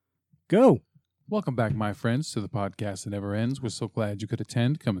Go. Welcome back, my friends, to the podcast that never ends. We're so glad you could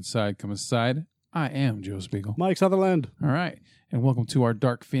attend. Come inside, come inside. I am Joe Spiegel. Mike Sutherland. All right. And welcome to our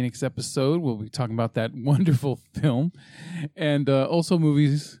Dark Phoenix episode. We'll be talking about that wonderful film and also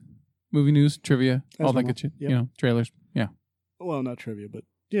movies, movie news, trivia, all that good shit. Yep. You know, trailers. Yeah. Well, not trivia, but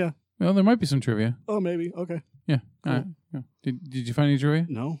yeah. Well, there might be some trivia. Oh, maybe. Okay. Yeah. Cool. Yeah. Did you find any trivia?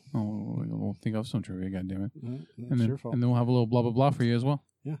 No. Oh, we'll think of some trivia, goddammit. That's And then, your fault. and then we'll have a little blah, blah, blah for you as well.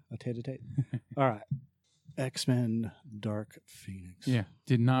 Yeah, a tate. All right. X-Men Dark Phoenix. Yeah.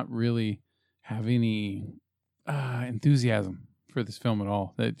 Did not really have any enthusiasm for this film at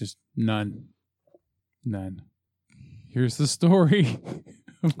all. That just none. Here's the story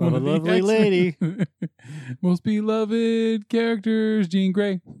of Of a the lovely X-Men. lady. Most beloved characters, Jean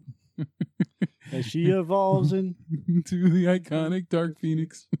Grey. As she evolves to the iconic Dark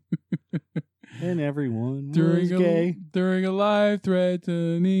Phoenix. and everyone was gay. During a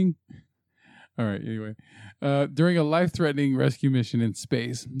life-threatening... All right, anyway. During a life-threatening rescue mission in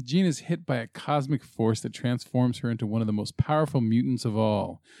space, Jean is hit by a cosmic force that transforms her into one of the most powerful mutants of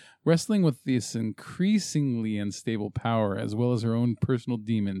all. Wrestling with this increasingly unstable power, as well as her own personal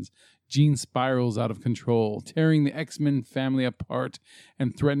demons, Jean spirals out of control, tearing the X-Men family apart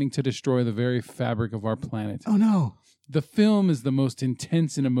and threatening to destroy the very fabric of our planet. Oh, no. The film is the most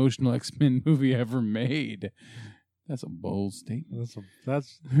intense and emotional X-Men movie ever made. That's a bold statement.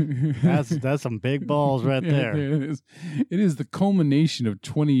 That's some big balls right there. It is. It is the culmination of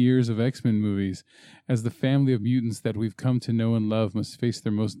 20 years of X-Men movies, as the family of mutants that we've come to know and love must face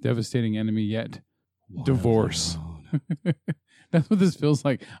their most devastating enemy yet, divorce. That's what this feels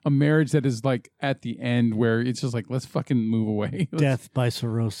like. A marriage that is like at the end where it's just like, let's fucking move away. Death by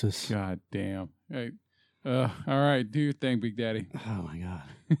cirrhosis. God damn. Right. All right. Do your thing, Big Daddy. Oh, my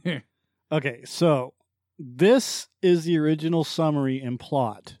God. Okay, so this is the original summary and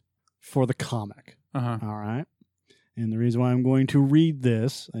plot for the comic. Uh-huh. All right. And the reason why I'm going to read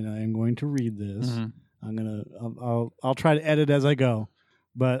this, and I am going to read this, Mhm. I'll try to edit as I go,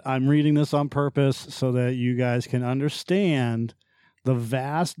 but I'm reading this on purpose so that you guys can understand the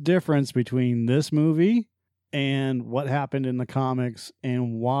vast difference between this movie and what happened in the comics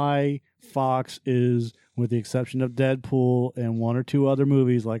and why Fox is, with the exception of Deadpool and one or two other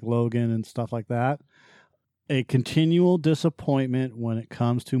movies like Logan and stuff like that, a continual disappointment when it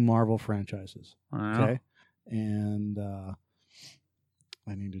comes to Marvel franchises. Okay. And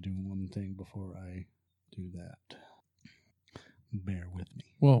I need to do one thing before I do that. Bear with me.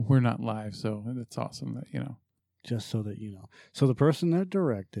 Well, we're not live, so it's awesome that, Just so that you know. So the person that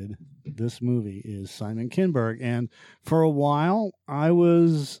directed this movie is Simon Kinberg. And for a while, I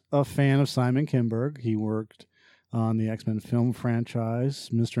was a fan of Simon Kinberg. He worked on the X-Men film franchise,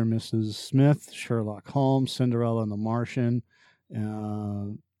 Mr. and Mrs. Smith, Sherlock Holmes, Cinderella and the Martian.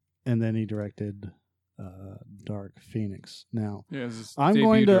 And then he directed Dark Phoenix. Now, I'm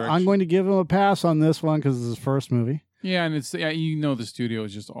going to give him a pass on this one because it's his first movie. Yeah, and it's the studio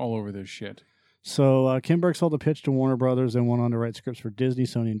is just all over this shit. So Kinberg sold the pitch to Warner Brothers and went on to write scripts for Disney,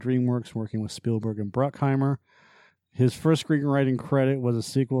 Sony, and DreamWorks, working with Spielberg and Bruckheimer. His first screenwriting credit was a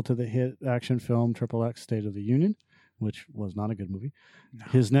sequel to the hit action film XXX State of the Union, which was not a good movie. No.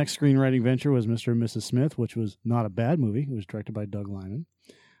 His next screenwriting venture was Mr. and Mrs. Smith, which was not a bad movie. It was directed by Doug Liman.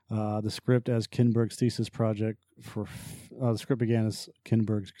 The script as Kinberg's thesis project the script began as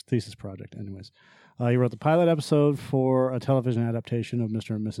Kinberg's thesis project anyways. He wrote the pilot episode for a television adaptation of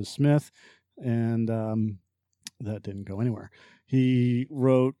Mr. and Mrs. Smith, and that didn't go anywhere. He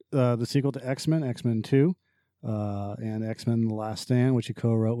wrote the sequel to X-Men, X-Men 2, and X-Men The Last Stand, which he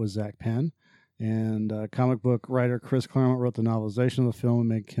co-wrote with Zach Penn. And comic book writer Chris Claremont wrote the novelization of the film and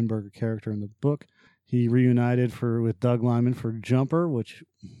made Kinberg a character in the book. He reunited with Doug Liman for Jumper, which...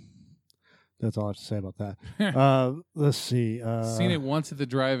 That's all I have to say about that. Let's see. Seen it once at the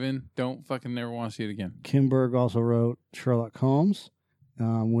drive-in. Don't fucking never want to see it again. Kinberg also wrote Sherlock Holmes,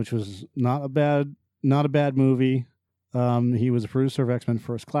 which was not a bad movie. He was a producer of X-Men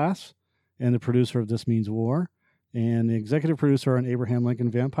First Class and the producer of This Means War, and the executive producer on Abraham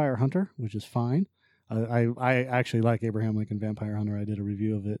Lincoln Vampire Hunter, which is fine. I actually like Abraham Lincoln Vampire Hunter. I did a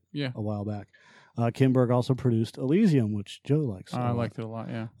review of it a while back. Kinberg also produced Elysium, which Joe likes. I liked it a lot,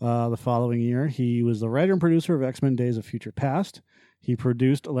 yeah. The following year, he was the writer and producer of X-Men Days of Future Past. He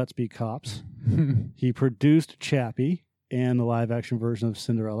produced Let's Be Cops. He produced Chappie and the live-action version of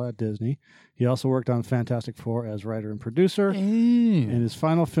Cinderella at Disney. He also worked on Fantastic Four as writer and producer. And his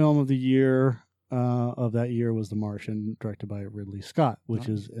final film of the year of that year was The Martian, directed by Ridley Scott, which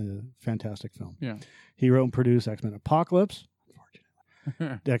is a fantastic film. Yeah. He wrote and produced X-Men Apocalypse,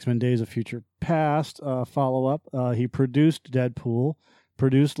 X-Men Days of Future Past follow-up. He produced Deadpool,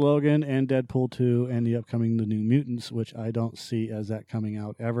 produced Logan and Deadpool 2 and the upcoming The New Mutants, which I don't see as that coming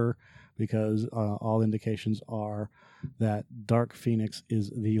out ever because all indications are that Dark Phoenix is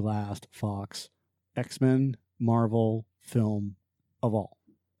the last Fox X-Men Marvel film of all.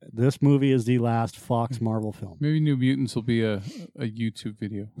 This movie is the last Fox Marvel film. Maybe New Mutants will be a YouTube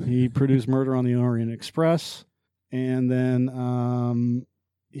video. He produced Murder on the Orient Express, and then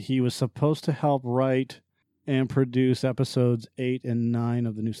he was supposed to help write and produce episodes 8 and 9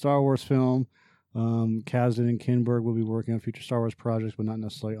 of the new Star Wars film. Kasdan and Kinberg will be working on future Star Wars projects, but not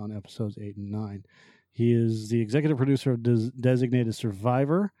necessarily on episodes 8 and 9. He is the executive producer of Designated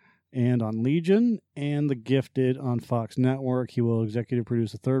Survivor and on Legion and The Gifted on Fox Network. He will executive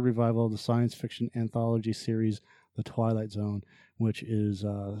produce a third revival of the science fiction anthology series The Twilight Zone, which is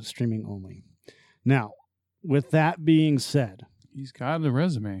streaming only. Now, with that being said, he's got a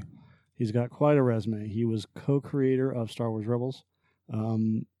resume. He's got quite a resume. He was co-creator of Star Wars Rebels.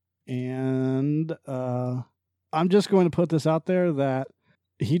 And I'm just going to put this out there that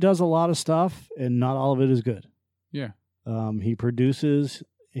he does a lot of stuff and not all of it is good. Yeah. He produces.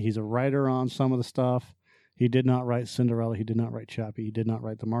 He's a writer on some of the stuff. He did not write Cinderella. He did not write Chappie. He did not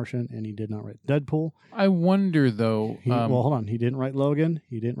write The Martian. And he did not write Deadpool. I wonder, though. Well, hold on. He didn't write Logan.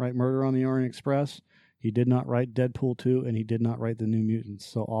 He didn't write Murder on the Orient Express. He did not write Deadpool 2. And he did not write The New Mutants.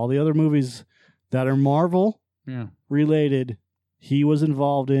 So all the other movies that are Marvel related, he was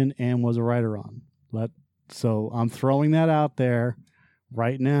involved in and was a writer on. So I'm throwing that out there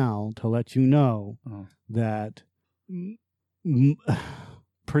right now to let you know that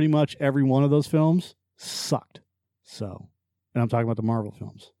pretty much every one of those films sucked. So, and I'm talking about the Marvel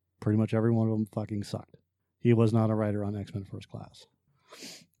films. Pretty much every one of them fucking sucked. He was not a writer on X-Men First Class.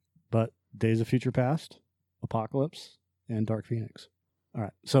 But Days of Future Past, Apocalypse, and Dark Phoenix. All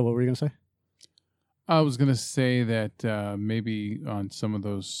right. So what were you going to say? I was going to say that maybe on some of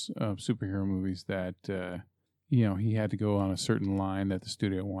those superhero movies that, he had to go on a certain line that the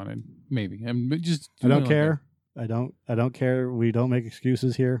studio wanted. Maybe. I don't care. I don't care. We don't make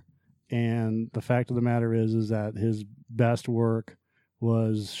excuses here. And the fact of the matter is that his best work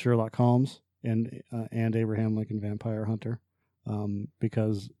was Sherlock Holmes and Abraham Lincoln Vampire Hunter.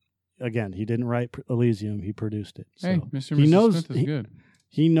 Because, again, he didn't write Elysium. He produced it. So hey, Mr. and Mrs. Smith is good.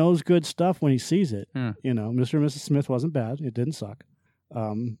 He knows good stuff when he sees it. Yeah. Mr. and Mrs. Smith wasn't bad. It didn't suck.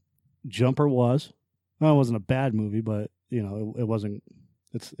 Jumper was. Well, it wasn't a bad movie, but, it wasn't.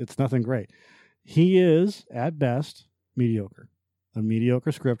 It's nothing great. He is, at best, mediocre. A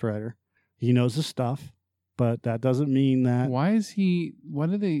mediocre scriptwriter. He knows his stuff, but that doesn't mean that... Why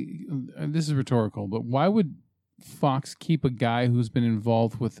do they... this is rhetorical, but why would Fox keep a guy who's been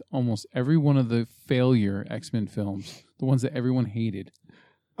involved with almost every one of the failure X-Men films, the ones that everyone hated?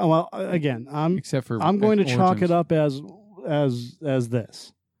 Oh, well, again, I'm going to chalk it up as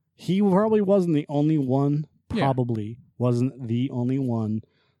this. He probably wasn't the only one, wasn't the only one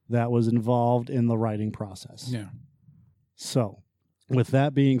that was involved in the writing process. Yeah. So, with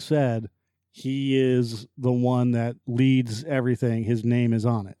that being said, he is the one that leads everything. His name is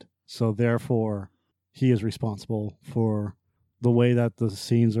on it. So, therefore, he is responsible for the way that the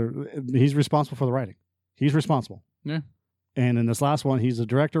scenes are. He's responsible for the writing. He's responsible. Yeah. And in this last one, he's a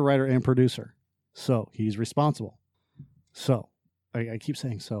director, writer, and producer. So, he's responsible. So, I keep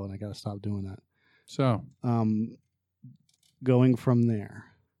saying so, and I got to stop doing that. So, going from there,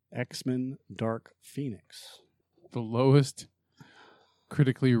 X-Men Dark Phoenix. The lowest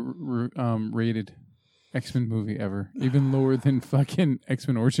critically rated X-Men movie ever. Even lower than fucking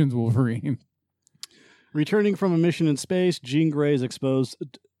X-Men Origins Wolverine. Returning from a mission in space, Jean Grey is exposed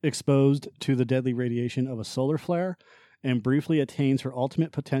to the deadly radiation of a solar flare and briefly attains her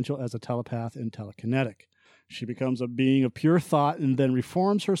ultimate potential as a telepath and telekinetic. She becomes a being of pure thought and then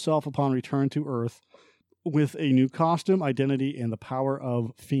reforms herself upon return to Earth with a new costume, identity, and the power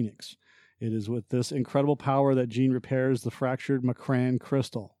of Phoenix. It is with this incredible power that Jean repairs the fractured M'Kraan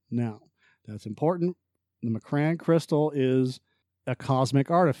crystal. Now, that's important. The M'Kraan crystal is a cosmic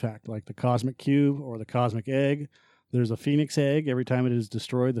artifact, like the cosmic cube or the cosmic egg. There's a Phoenix egg. Every time it is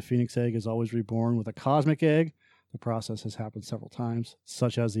destroyed, the Phoenix egg is always reborn with a cosmic egg. The process has happened several times,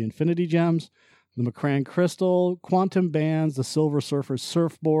 such as the Infinity Gems, the M'Kraan crystal, quantum bands, the Silver Surfer's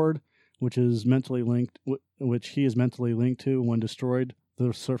surfboard, which he is mentally linked to. When destroyed,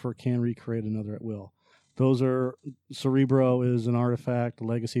 the surfer can recreate another at will. Those are Cerebro is an artifact, the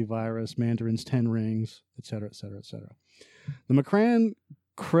Legacy virus, Mandarin's 10 rings, etc., etc., etc. The M'Kraan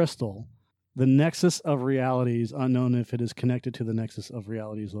crystal, the nexus of realities, unknown if it is connected to the nexus of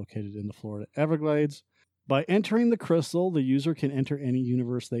realities located in the Florida Everglades. By entering the crystal, the user can enter any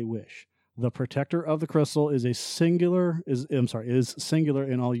universe they wish. The protector of the crystal is singular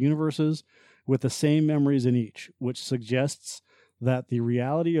in all universes with the same memories in each, which suggests that the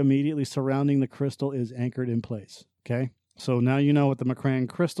reality immediately surrounding the crystal is anchored in place. Okay? So now you know what the Macran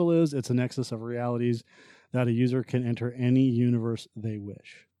crystal is. It's a nexus of realities that a user can enter any universe they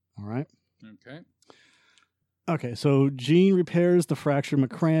wish. All right? Okay. Okay, so Jean repairs the fractured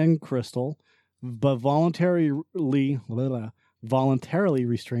Macran crystal, but voluntarily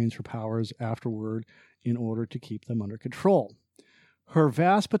restrains her powers afterward in order to keep them under control. Her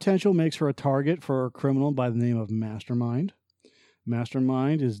vast potential makes her a target for a criminal by the name of Mastermind.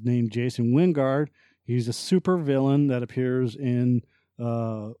 Mastermind is named Jason Wingard. He's a super villain that appears in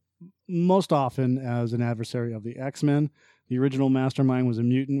most often as an adversary of the X-Men. The original Mastermind was a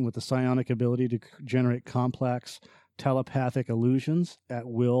mutant with the psionic ability to generate complex telepathic illusions at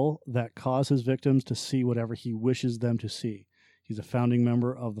will that cause his victims to see whatever he wishes them to see. He's a founding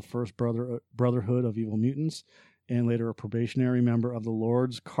member of the first Brotherhood of Evil Mutants and later a probationary member of the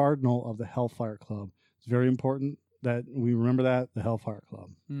Lords Cardinal of the Hellfire Club. It's very important that we remember that, the Hellfire Club.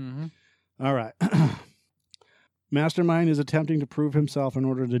 Mm-hmm. All right. Mastermind is attempting to prove himself in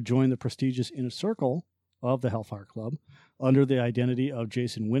order to join the prestigious inner circle of the Hellfire Club under the identity of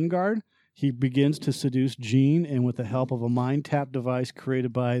Jason Wingard. He begins to seduce Jean, and with the help of a mind tap device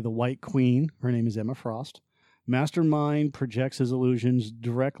created by the White Queen, her name is Emma Frost, Mastermind projects his illusions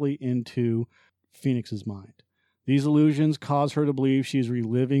directly into Phoenix's mind. These illusions cause her to believe she is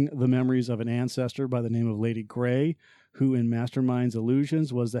reliving the memories of an ancestor by the name of Lady Grey, who in Mastermind's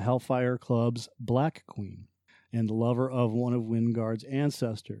illusions was the Hellfire Club's Black Queen and the lover of one of Wingard's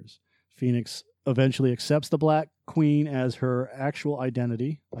ancestors. Phoenix eventually accepts the Black Queen as her actual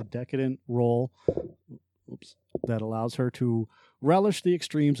identity, a decadent role that allows her to relish the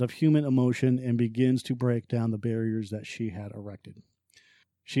extremes of human emotion and begins to break down the barriers that she had erected.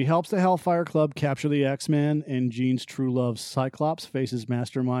 She helps the Hellfire Club capture the X-Men, and Jean's true love, Cyclops, faces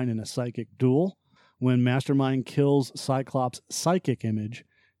Mastermind in a psychic duel. When Mastermind kills Cyclops' psychic image,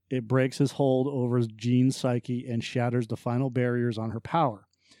 it breaks his hold over Jean's psyche and shatters the final barriers on her power.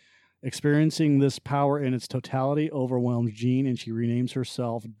 Experiencing this power in its totality overwhelms Jean, and she renames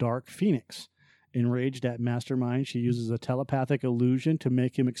herself Dark Phoenix. Enraged at Mastermind, she uses a telepathic illusion to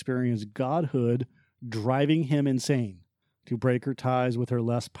make him experience godhood, driving him insane. To break her ties with her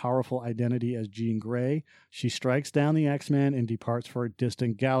less powerful identity as Jean Grey, she strikes down the X-Men and departs for a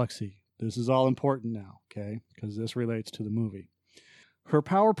distant galaxy. This is all important now, okay? Because this relates to the movie. Her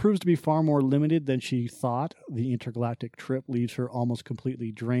power proves to be far more limited than she thought. The intergalactic trip leaves her almost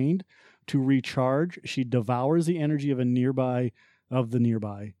completely drained. To recharge, she devours the energy of the nearby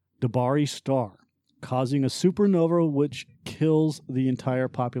Dabari star, causing a supernova which kills the entire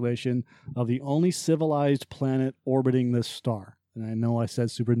population of the only civilized planet orbiting this star. And I know I said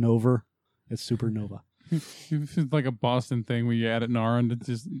supernova. It's supernova. It's like a Boston thing where you add an R into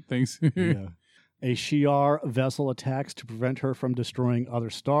just things. Yeah. A Shi'ar vessel attacks to prevent her from destroying other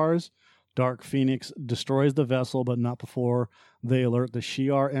stars. Dark Phoenix destroys the vessel, but not before they alert the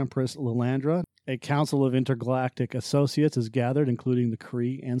Shi'ar Empress Lilandra. A council of intergalactic associates is gathered, including the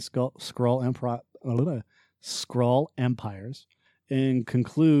Kree and Skrull empires, and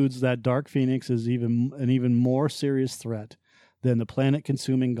concludes that Dark Phoenix is an even more serious threat than the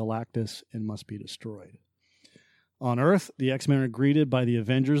planet-consuming Galactus and must be destroyed. On Earth, the X-Men are greeted by the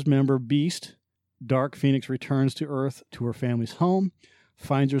Avengers member Beast. Dark Phoenix returns to Earth to her family's home,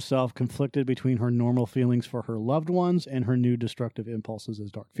 finds herself conflicted between her normal feelings for her loved ones and her new destructive impulses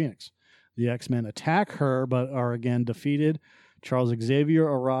as Dark Phoenix. The X-Men attack her, but are again defeated. Charles Xavier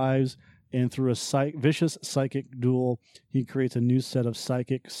arrives, and through a vicious psychic duel, he creates a new set of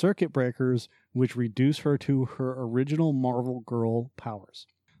psychic circuit breakers, which reduce her to her original Marvel Girl powers.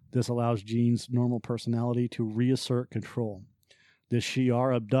 This allows Jean's normal personality to reassert control. The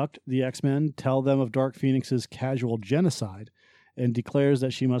Shi'ar abduct the X-Men, tell them of Dark Phoenix's casual genocide, and declares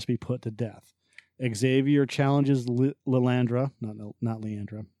that she must be put to death. Xavier challenges Lilandra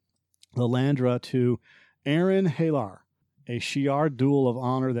to Aaron Halar, a Shi'ar duel of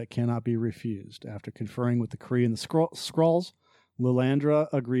honor that cannot be refused. After conferring with the Kree and the Skrulls, Lilandra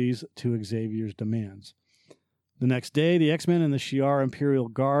agrees to Xavier's demands. The next day, the X-Men and the Shi'ar Imperial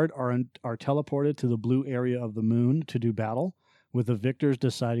Guard are teleported to the blue area of the moon to do battle, with the victors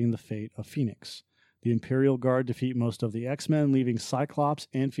deciding the fate of Phoenix. The Imperial Guard defeat most of the X-Men, leaving Cyclops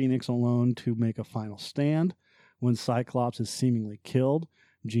and Phoenix alone to make a final stand. When Cyclops is seemingly killed,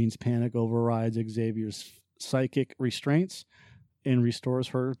 Jean's panic overrides Xavier's psychic restraints and restores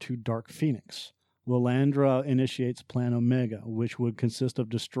her to Dark Phoenix. Lilandra initiates Plan Omega, which would consist of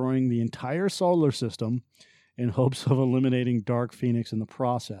destroying the entire solar system in hopes of eliminating Dark Phoenix in the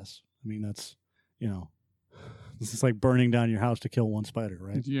process. I mean, that's, this is like burning down your house to kill one spider,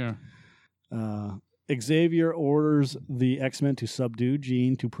 right? Yeah. Xavier orders the X-Men to subdue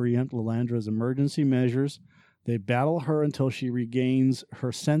Jean to preempt Lilandra's emergency measures. They battle her until she regains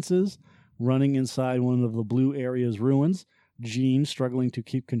her senses, running inside one of the blue area's ruins. Jean, struggling to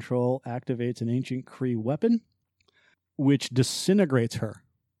keep control, activates an ancient Kree weapon, which disintegrates her.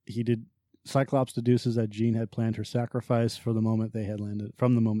 Cyclops deduces that Jean had planned her sacrifice from the moment they had landed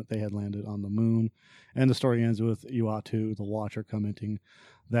on the moon. And the story ends with Uatu, the Watcher, commenting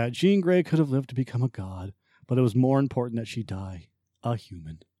that Jean Grey could have lived to become a god, but it was more important that she die a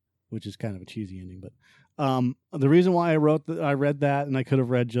human, which is kind of a cheesy ending. But the reason why I read that, and I could have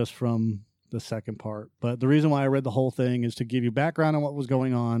read just from the second part, but the reason why I read the whole thing is to give you background on what was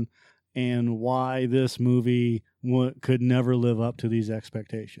going on and why this movie could never live up to these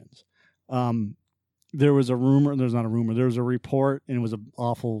expectations. There was a rumor, there's not a rumor, there was a report, and it was an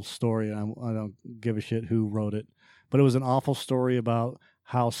awful story. I don't give a shit who wrote it, but it was an awful story about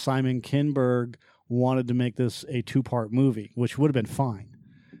how Simon Kinberg wanted to make this a 2-part movie, which would have been fine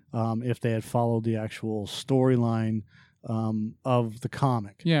if they had followed the actual storyline of the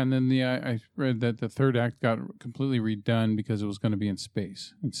comic. Yeah, and then I read that the third act got completely redone because it was going to be in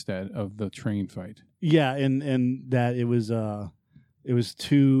space instead of the train fight. Yeah, and that it was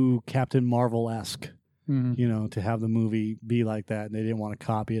too Captain Marvel-esque, to have the movie be like that, and they didn't want to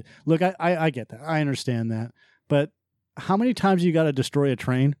copy it. Look, I get that. I understand that. But how many times you got to destroy a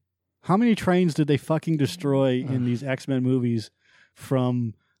train? How many trains did they fucking destroy in these X-Men movies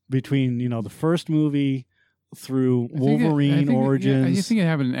from between, the first movie through Wolverine Origins? I think it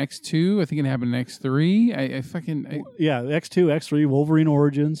happened in X2. I think it happened in X3. Yeah, X2, X3, Wolverine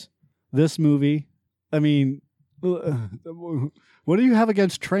Origins, this movie. I mean, what do you have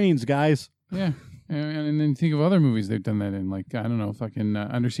against trains, guys? Yeah. And then think of other movies they've done that in, like, I don't know, fucking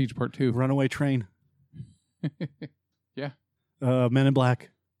Under Siege Part 2. Runaway Train. Yeah. Men in Black.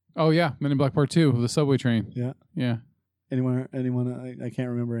 Oh, yeah. Men in Black Part 2, the subway train. Yeah. Yeah. Anyone? I can't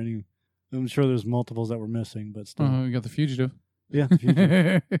remember any. I'm sure there's multiples that were missing, but still. We got The Fugitive. Yeah, The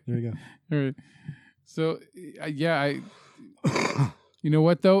Fugitive. There you go. All right. So, you know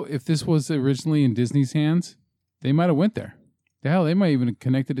what, though? If this was originally in Disney's hands, they might have went there. Hell, they might even have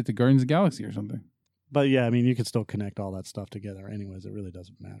connected it to Guardians of the Galaxy or something. But yeah, I mean, you could still connect all that stuff together anyways. It really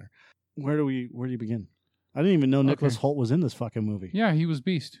doesn't matter. Where do you begin? I didn't even know Nicholas Hoult was in this fucking movie. Yeah, he was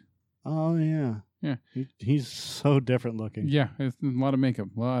Beast. Oh, yeah. Yeah. He's so different looking. Yeah, a lot of makeup.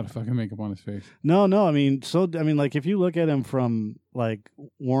 A lot of fucking makeup on his face. No, I mean, like, if you look at him from, like,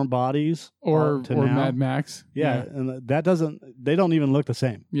 Warm Bodies or now, Mad Max. Yeah, and they don't even look the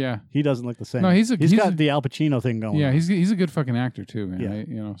same. Yeah. He doesn't look the same. No, he's got the Al Pacino thing going. Yeah, on. he's a good fucking actor, too, man.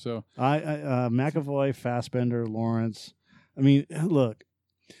 Yeah. So. McAvoy, Fassbender, Lawrence. I mean, look.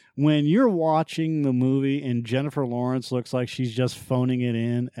 When you're watching the movie and Jennifer Lawrence looks like she's just phoning it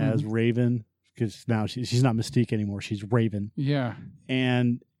in as Raven, because now she's not Mystique anymore, she's Raven. Yeah.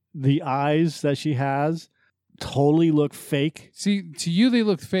 And the eyes that she has totally look fake. See, to you they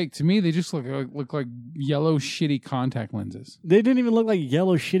look fake. To me, they just look like yellow shitty contact lenses. They didn't even look like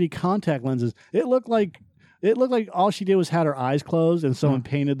yellow shitty contact lenses. It looked like all she did was had her eyes closed and someone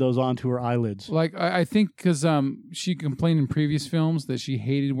painted those onto her eyelids. Like, I think because she complained in previous films that she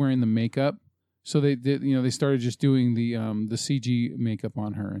hated wearing the makeup. So they did, they started just doing the CG makeup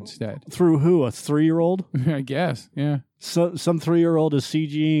on her instead. Through who? A 3-year-old? I guess, yeah. So some 3-year-old is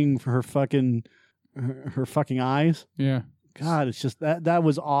CGing for her fucking eyes? Yeah. God, it's just that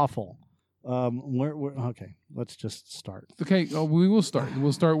was awful. Okay, let's just start. Okay, we will start.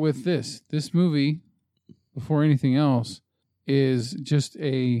 We'll start with this. This movie, before anything else, is just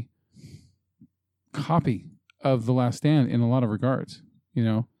a copy of The Last Stand in a lot of regards.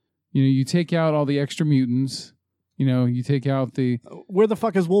 You take out all the extra mutants. You take out the... Where the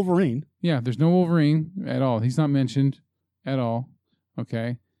fuck is Wolverine? Yeah, there's no Wolverine at all. He's not mentioned at all.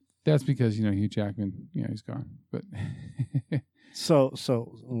 Okay? That's because, Hugh Jackman, he's gone. But So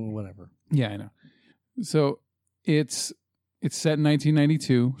whatever. Yeah, I know. So it's set in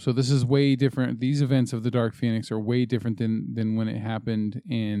 1992. So this is way different. These events of the Dark Phoenix are way different than when it happened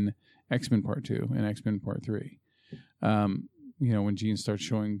in X-Men Part 2 and X-Men Part 3. When Jean starts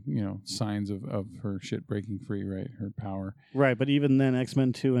showing, signs of her shit breaking free, right? Her power. Right, but even then,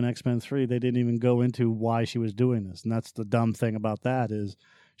 X-Men 2 and X-Men 3, they didn't even go into why she was doing this. And that's the dumb thing about that is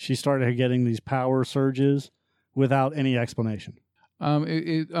she started getting these power surges without any explanation. In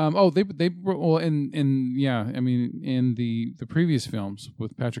the previous films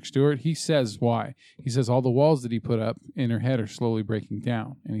with Patrick Stewart, he says why. He says all the walls that he put up in her head are slowly breaking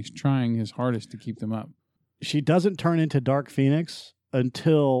down, and he's trying his hardest to keep them up. She doesn't turn into Dark Phoenix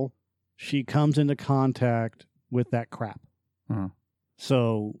until she comes into contact with that crap. Uh-huh.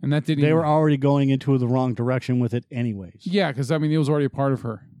 So And that didn't. they were already going into the wrong direction with it, anyways. Yeah, because I mean, it was already a part of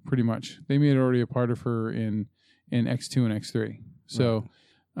her, pretty much. They made it already a part of her in X2 and X3. So,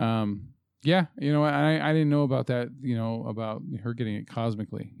 yeah, you know, I didn't know about that. You know, about her getting it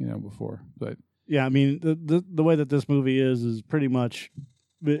cosmically, you know, before, but. Yeah, I mean the way that this movie is pretty much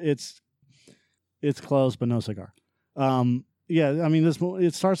it's close but no cigar. Yeah, I mean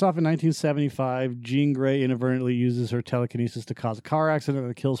it starts off in 1975. Jean Grey inadvertently uses her telekinesis to cause a car accident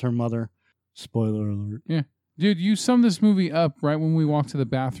that kills her mother. Spoiler alert. Yeah, dude, you summed this movie up right when we walked to the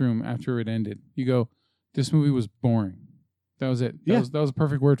bathroom after it ended. You go, "This movie was boring." That was it. That was a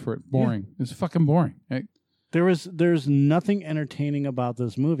perfect word for it. Boring. Yeah. It's fucking boring. Right? There's nothing entertaining about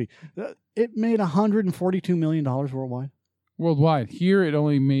this movie. It made $142 million worldwide. Worldwide. Here, it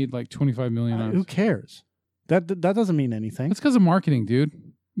only made like $25 million. Who cares? That doesn't mean anything. It's because of marketing, dude.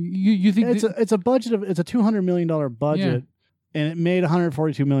 You think it's a budget of a $200 million budget, and it made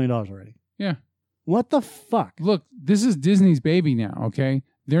 $142 million already. Yeah. What the fuck? Look, this is Disney's baby now. Okay,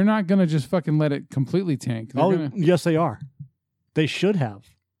 they're not gonna just fucking let it completely tank. Yes, they are. They should have.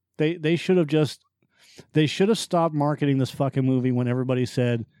 They should have just. They should have stopped marketing this fucking movie when everybody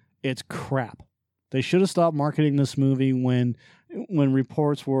said it's crap. They should have stopped marketing this movie when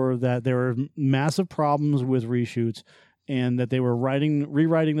reports were that there were massive problems with reshoots and that they were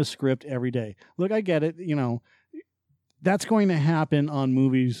rewriting the script every day. Look, I get it. You know, that's going to happen on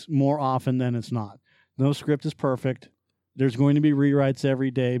movies more often than it's not. No script is perfect. There's going to be rewrites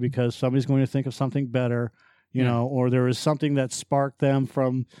every day because somebody's going to think of something better, you know, or there is something that sparked them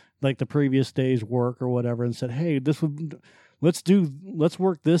from like the previous day's work or whatever and said, hey, let's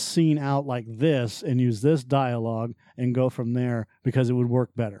work this scene out like this and use this dialogue and go from there because it would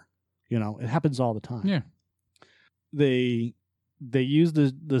work better. You know, it happens all the time. Yeah. They used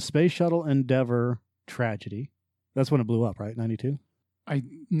the Space Shuttle Endeavour tragedy. That's when it blew up, right? 92? I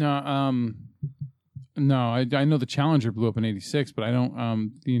know the Challenger blew up in 86, but I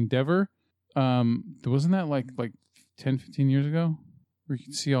don't the Endeavour wasn't that like 10, 15 years ago? Where you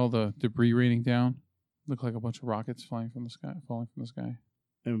can see all the debris raining down. Look like a bunch of rockets falling from the sky.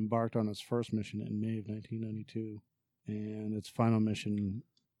 It embarked on its first mission in May of 1992, and its final mission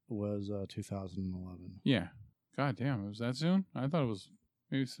was 2011. Yeah. God damn, it was that soon? I thought it was.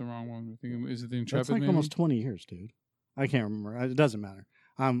 Maybe it's the wrong one. Is it the Intrepid? That's like almost 20 years, dude. I can't remember. It doesn't matter.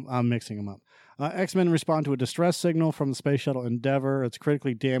 I'm mixing them up. X-Men respond to a distress signal from the Space Shuttle Endeavour. It's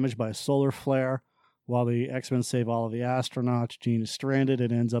critically damaged by a solar flare. While the X-Men save all of the astronauts, Jean is stranded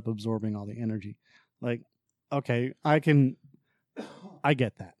and ends up absorbing all the energy. Like, okay, I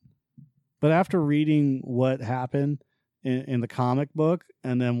get that. But after reading what happened in the comic book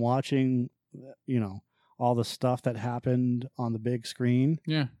and then watching, you know, all the stuff that happened on the big screen.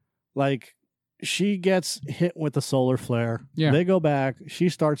 Yeah. Like, she gets hit with the solar flare. Yeah. They go back. She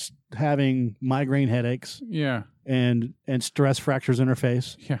starts having migraine headaches. Yeah. And stress fractures in her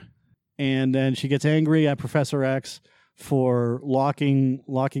face. Yeah. And then she gets angry at Professor X for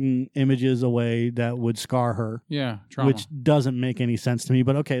locking images away that would scar her. Yeah, trauma. Which doesn't make any sense to me,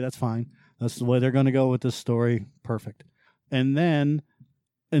 but okay, that's fine. That's the way they're going to go with this story. Perfect. And then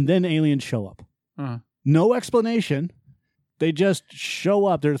aliens show up. Uh-huh. No explanation. They just show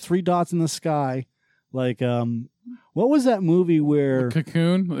up. There are 3 dots in the sky. Like, what was that movie where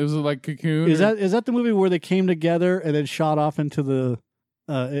Cocoon? It was like Cocoon. Is that the movie where they came together and then shot off into the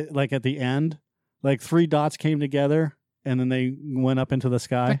like at the end? Like 3 dots came together and then they went up into the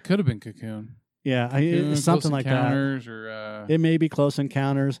sky. That could have been Cocoon. Yeah, Cocoon, something like that. Or, it may be Close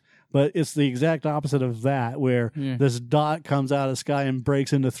Encounters, but it's the exact opposite of that, where this dot comes out of the sky and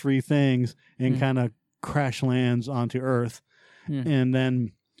breaks into 3 things and kind of crash lands onto Earth. Yeah. And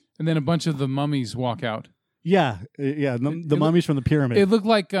then a bunch of the mummies walk out. Yeah, the mummies from the pyramid. It looked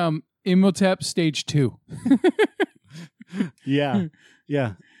like Imhotep Stage 2. Yeah,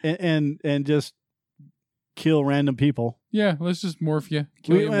 and just kill random people. Yeah, let's just morph you.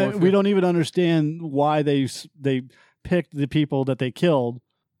 We don't even understand why they picked the people that they killed.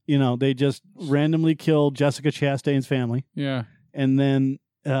 You know, they just randomly killed Jessica Chastain's family. Yeah, and then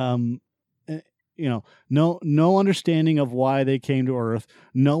you know, no understanding of why they came to Earth,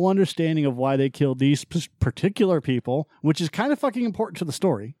 no understanding of why they killed these particular people, which is kind of fucking important to the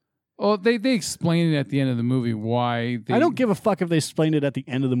story. Well, they explain it at the end of the movie why they... I don't give a fuck if they explained it at the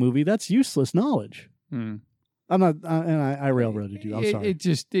end of the movie. That's useless knowledge. I'm not, and I railroaded you. I'm sorry.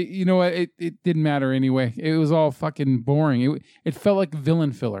 You know what? It didn't matter anyway. It was all fucking boring. It felt like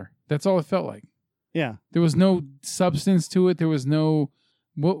villain filler. That's all it felt like. Yeah. There was no substance to it. There was no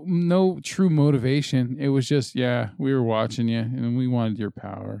true motivation. It was just, we were watching you and we wanted your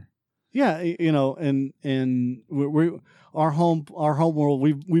power. Yeah, and we our home world.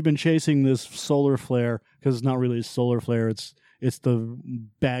 We've been chasing this solar flare because it's not really a solar flare. It's the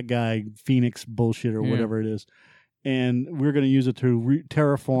bad guy Phoenix bullshit or whatever it is, and we're going to use it to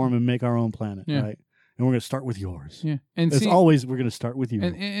terraform and make our own planet, right? And we're going to start with yours. Yeah, and as always, we're going to start with you.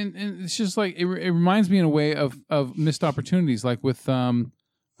 And it's just like it reminds me in a way of missed opportunities, like with Spider-Man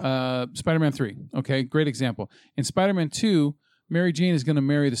 3. Okay, great example. In Spider-Man 2. Mary Jane is going to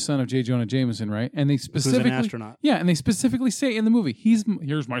marry the son of J. Jonah Jameson, right? And they specifically, who's an astronaut. Yeah, and they specifically say in the movie, here's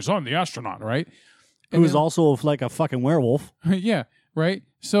my son, the astronaut, right? Who's also like a fucking werewolf. Yeah, right.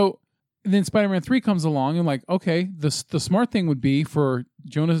 So then Spider-Man 3 comes along, and like, okay, the smart thing would be for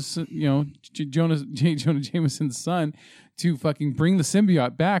Jonah Jameson's son to fucking bring the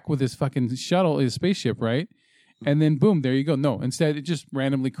symbiote back with his fucking shuttle, his spaceship, right? And then boom, there you go. No, instead it just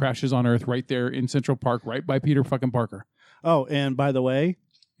randomly crashes on Earth right there in Central Park, right by Peter fucking Parker. Oh, and by the way,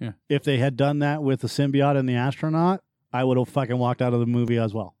 if they had done that with the symbiote and the astronaut, I would have fucking walked out of the movie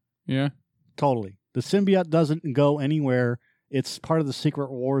as well. Yeah. Totally. The symbiote doesn't go anywhere. It's part of the Secret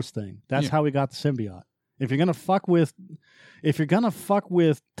Wars thing. That's how we got the symbiote. If you're gonna fuck with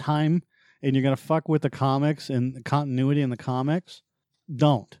time and you're gonna fuck with the comics and the continuity in the comics,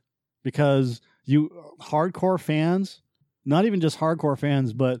 don't. Because you hardcore fans, not even just hardcore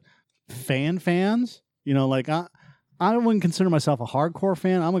fans, but fans, like I wouldn't consider myself a hardcore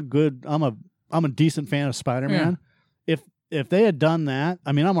fan. I'm a decent fan of Spider-Man. Yeah. If they had done that,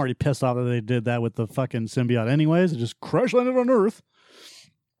 I mean, I'm already pissed off that they did that with the fucking symbiote anyways. It just crash landed on Earth.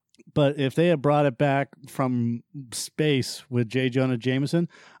 But if they had brought it back from space with J. Jonah Jameson,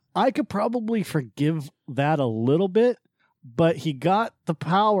 I could probably forgive that a little bit. But he got the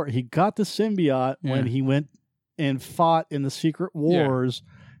power. He got the symbiote when he went and fought in the Secret Wars.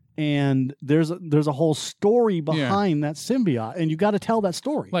 Yeah. And there's a whole story behind that symbiote, and you got to tell that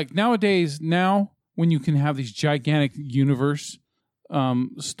story. Like nowadays, when you can have these gigantic universe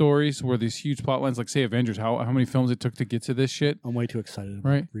stories where these huge plot lines, like say Avengers, how many films it took to get to this shit? I'm way too excited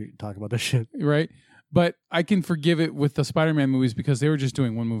to talk about this shit. Right, but I can forgive it with the Spider-Man movies because they were just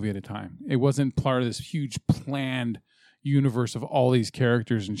doing one movie at a time. It wasn't part of this huge planned universe of all these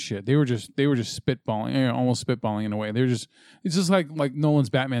characters and shit. They were just spitballing, almost spitballing in a way. It's just like Nolan's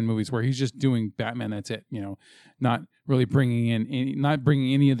Batman movies where he's just doing Batman. That's it. Not really bringing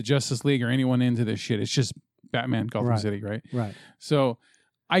any of the Justice League or anyone into this shit. It's just Batman, Gotham City, right? Right. So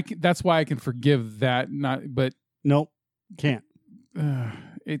that's why I can forgive that. But nope, can't.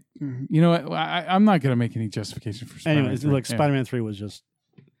 You know what? I'm not gonna make any justification for Spider-Man. Anyways, look, Spider-Man 3 was just.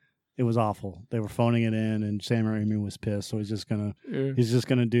 It was awful. They were phoning it in, and Sam Raimi was pissed. So he's just gonna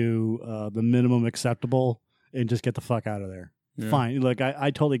do the minimum acceptable and just get the fuck out of there. Yeah. Fine. Look, I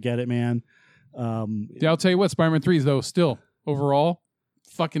totally get it, man. I'll tell you what, Spider-Man 3 is though still overall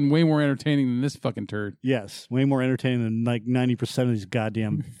fucking way more entertaining than this fucking turd. Yes, way more entertaining than like 90% of these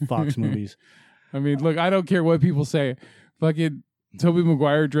goddamn Fox movies. I mean, look, I don't care what people say. Fucking Tobey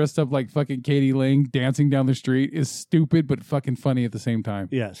Maguire dressed up like fucking Katie Lang dancing down the street is stupid but fucking funny at the same time.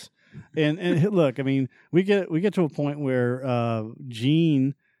 Yes. And look, I mean, we get to a point where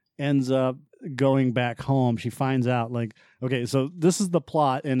Jean ends up going back home. She finds out, like, okay, so this is the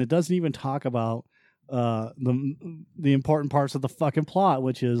plot, and it doesn't even talk about the important parts of the fucking plot,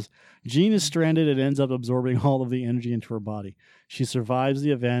 which is Jean is stranded and ends up absorbing all of the energy into her body. She survives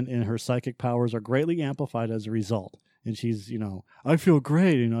the event, and her psychic powers are greatly amplified as a result. And she's, I feel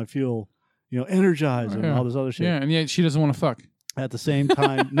great, and I feel, energized, and all this other shit. Yeah, and yet she doesn't want to fuck. At the same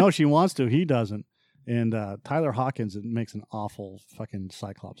time, no, she wants to. He doesn't. And Tyler Hawkins makes an awful fucking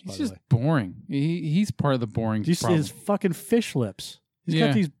Cyclops, by the way. He's just boring. He's part of the boring problem. His fucking fish lips. He's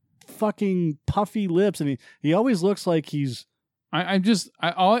got these fucking puffy lips, and he always looks like he's...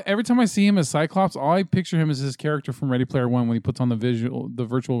 every time I see him as Cyclops, all I picture him as his character from Ready Player One when he puts on the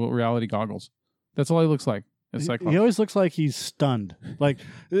virtual reality goggles. That's all he looks like. He always looks like he's stunned. Like,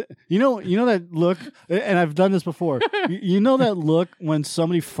 you know that look, and I've done this before. You know that look when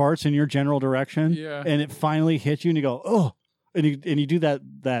somebody farts in your general direction, and it finally hits you, and you go, oh, and you do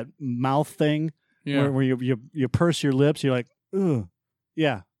that mouth thing, where you purse your lips. You're like, ugh,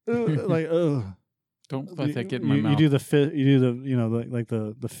 yeah, like, ugh. Don't let that get in my mouth. You do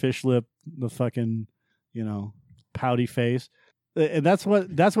the the fish lip, the fucking pouty face. And that's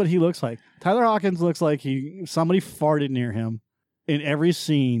what he looks like. Tyler Hawkins looks like somebody farted near him in every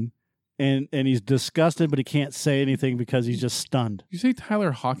scene, and he's disgusted, but he can't say anything because he's just stunned. You say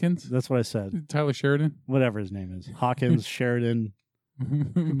Tyler Hawkins? That's what I said. Tyler Sheridan? Whatever his name is. Hawkins, Sheridan.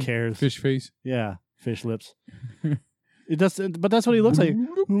 Who cares? Fish face. Yeah, fish lips. But that's what he looks like.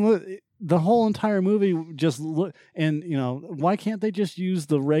 the whole entire movie just look, and why can't they just use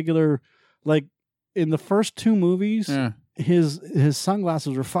the regular, like in the first 2 movies, his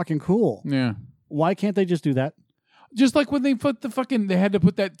sunglasses were fucking cool. Yeah. Why can't they just do that? Just like when they put they had to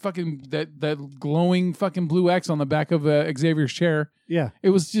put that fucking that glowing fucking blue X on the back of Xavier's chair. Yeah. It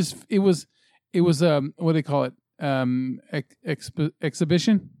was what do they call it?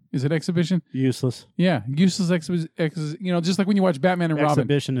 Exhibition? Is it exhibition? Useless. Yeah, useless just like when you watch Batman and Robin.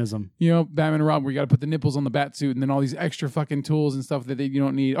 Exhibitionism. Batman and Robin, where you got to put the nipples on the bat suit and then all these extra fucking tools and stuff that you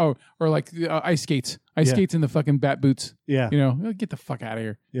don't need. Oh, or like ice skates. Skates in the fucking bat boots. Yeah. Get the fuck out of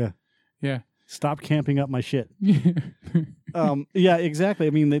here. Yeah. Yeah. Stop camping up my shit. Yeah, exactly. I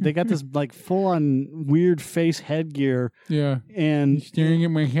mean, they got this like full on weird face headgear. Yeah. And you're staring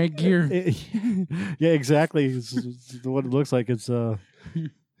at my headgear. Yeah, exactly. It's what it looks like. It's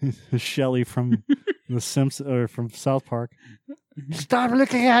Shelly from The Simpsons or from South Park. Stop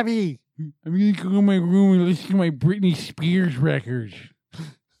looking at me. I'm going to go in my room and listen to my Britney Spears records.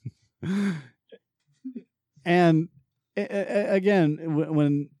 And again,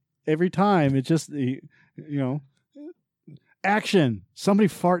 when every time it's just action. Somebody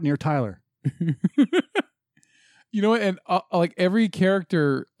fart near Tyler. You know what? And like every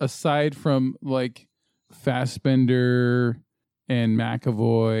character aside from like Fassbender and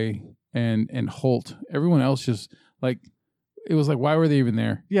McAvoy and Holt, everyone else just like it was like, why were they even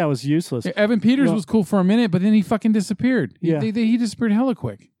there? Yeah, it was useless. Evan Peters was cool for a minute, but then he fucking disappeared. Yeah, he disappeared hella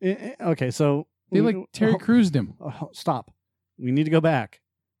quick. Okay, so they like Terry Crews'd him. Stop. We need to go back.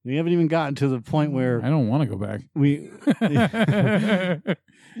 We haven't even gotten to the point where I don't want to go back.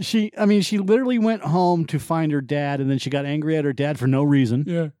 She literally went home to find her dad, and then she got angry at her dad for no reason.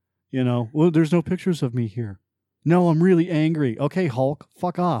 Yeah. Well, there's no pictures of me here. No, I'm really angry. Okay, Hulk,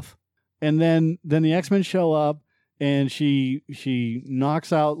 fuck off. And then the X-Men show up, and she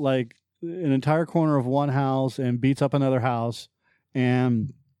knocks out like an entire corner of one house and beats up another house,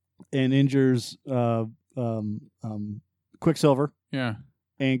 and injures Quicksilver. Yeah.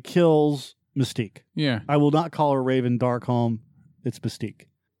 And kills Mystique. Yeah. I will not call her Raven Darkholme. It's Mystique.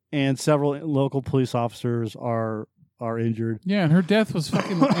 And several local police officers are injured. Yeah, and her death was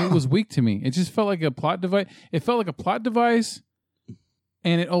fucking it was weak to me. It just felt like a plot device. It felt like a plot device,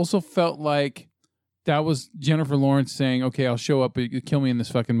 and it also felt like that was Jennifer Lawrence saying, "Okay, I'll show up, but you kill me in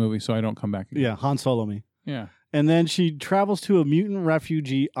this fucking movie so I don't come back again." Yeah, Han Solo me. Yeah. And then she travels to a mutant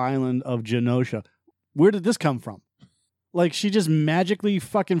refugee island of Genosha. Where did this come from? Like, she just magically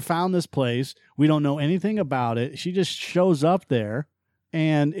fucking found this place. We don't know anything about it. She just shows up there,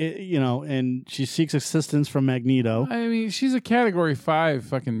 and and she seeks assistance from Magneto. I mean, she's a Category 5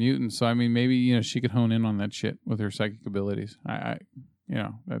 fucking mutant, so I mean, maybe she could hone in on that shit with her psychic abilities. I'm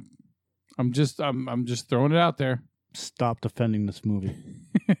just throwing it out there. Stop defending this movie.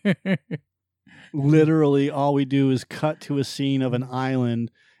 Literally, all we do is cut to a scene of an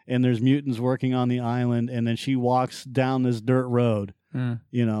island. And there's mutants working on the island, and then she walks down this dirt road.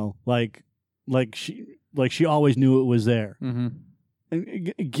 Like she always knew it was there. Mm-hmm.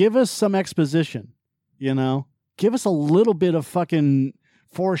 Give us some exposition. Give us a little bit of fucking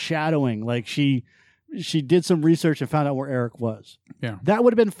foreshadowing. Like she did some research and found out where Eric was. Yeah, that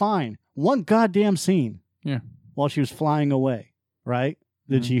would have been fine. One goddamn scene. Yeah, while she was flying away, right?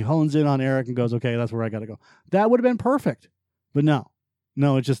 Then she hones in on Eric and goes, "Okay, that's where I got to go." That would have been perfect, but no.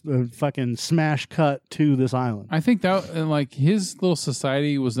 No, it's just a fucking smash cut to this island. I think that, like, his little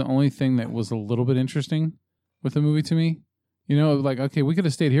society was the only thing that was a little bit interesting with the movie to me. Like, okay, we could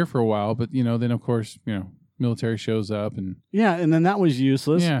have stayed here for a while, but, then, of course, military shows up. And yeah, and then that was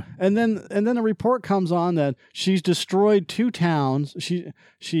useless. Yeah. And then a report comes on that she's destroyed 2 towns. She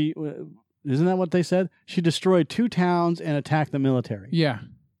isn't that what they said? She destroyed 2 towns and attacked the military. Yeah.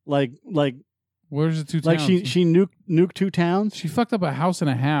 Like... Where's the 2 towns? Like she nuked 2 towns? She fucked up a house and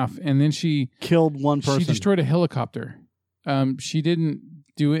a half, and then she... killed 1 person. She destroyed a helicopter. She didn't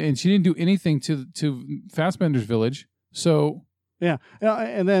do it, and she didn't do anything to Fassbender's village, so... Yeah,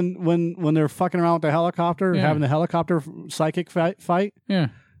 and then when they're fucking around with the helicopter, having the helicopter psychic fight... Yeah.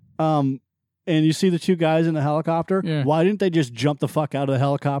 And you see the 2 guys in the helicopter, why didn't they just jump the fuck out of the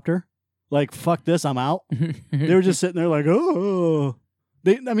helicopter? Like, fuck this, I'm out? They were just sitting there like, oh...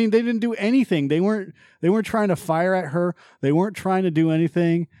 They didn't do anything. They weren't trying to fire at her. They weren't trying to do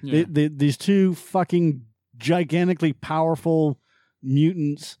anything. Yeah. These 2 fucking gigantically powerful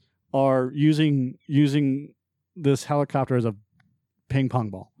mutants are using this helicopter as a ping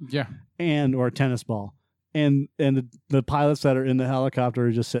pong ball. Yeah. Or a tennis ball. And the pilots that are in the helicopter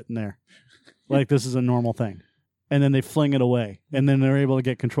are just sitting there. Like this is a normal thing. And then they fling it away. And then they're able to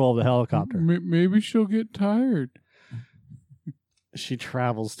get control of the helicopter. Maybe she'll get tired. she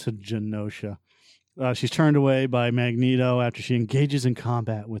travels to Genosha. She's turned away by Magneto after she engages in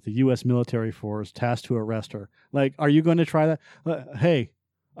combat with the U.S. military force tasked to arrest her. Like, are you going to try that? Hey,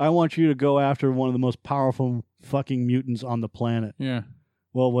 I want you to go after one of the most powerful fucking mutants on the planet. Yeah.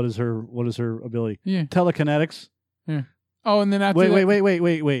 Well, what is her ability? Yeah. Telekinetics. Yeah. Oh, and then after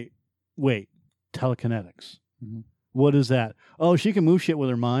Wait. Telekinetics. Mm-hmm. What is that? Oh, she can move shit with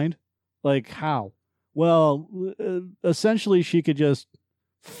her mind? Like, how? Well, essentially, she could just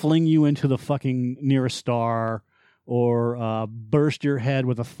fling you into the fucking nearest star, or burst your head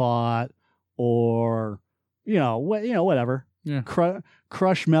with a thought, or whatever. Yeah.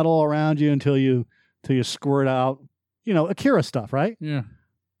 Crush metal around you until you squirt out. Akira stuff, right? Yeah.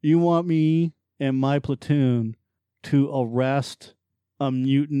 You want me and my platoon to arrest a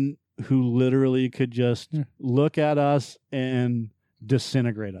mutant who literally could just look at us and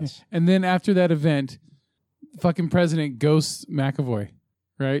disintegrate us. Yeah. And then after that event, fucking president ghosts McAvoy,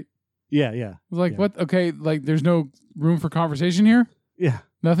 right? Yeah. Like, what? Okay, like, there's no room for conversation here? Yeah.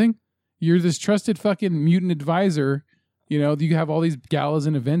 Nothing? You're this trusted fucking mutant advisor. You have all these galas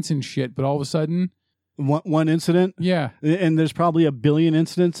and events and shit, but all of a sudden... One incident? Yeah. And there's probably 1 billion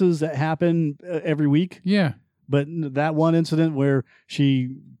incidences that happen every week. Yeah. But that one incident where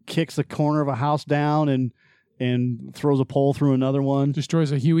she kicks the corner of a house down and throws a pole through another one.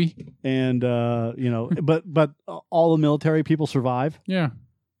 Destroys a Huey. And, but all the military people survive. Yeah.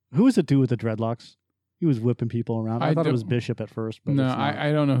 Who was it dude with the dreadlocks? He was whipping people around. I thought it was Bishop at first. But no,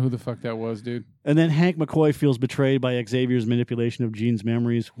 I don't know who the fuck that was, dude. And then Hank McCoy feels betrayed by Xavier's manipulation of Jean's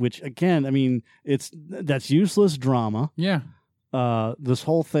memories, which, again, I mean, that's useless drama. Yeah. This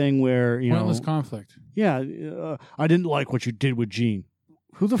whole thing where, pointless conflict. Yeah. I didn't like what you did with Jean.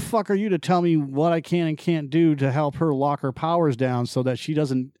 Who the fuck are you to tell me what I can and can't do to help her lock her powers down so that she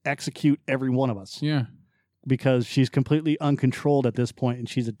doesn't execute every one of us? Yeah. Because she's completely uncontrolled at this point, and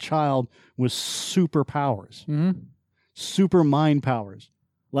she's a child with super powers, super mind powers.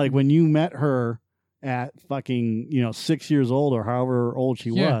 Like when you met her at fucking 6 years old or however old she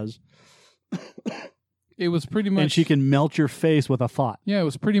was, it was pretty much, and she can melt your face with a thought. Yeah, it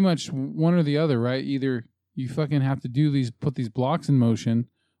was pretty much one or the other, right? Either you fucking have to put these blocks in motion,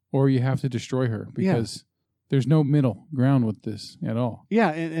 or you have to destroy her because there's no middle ground with this at all.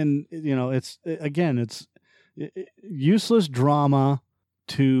 Yeah, and it's useless drama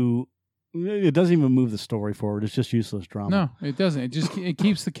it doesn't even move the story forward. It's just useless drama. No, it doesn't. It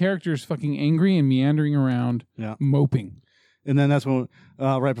keeps the characters fucking angry and meandering around, moping. And then that's when,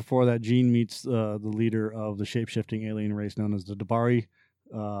 right before that, Jean meets the leader of the shape-shifting alien race known as the Dabari,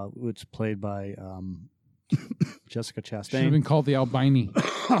 which is played by Jessica Chastain. Should have been called the Albini.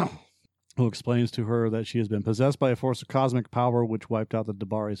 Who explains to her that she has been possessed by a force of cosmic power which wiped out the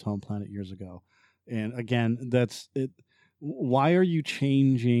Dabari's home planet years ago. And again, that's it. Why are you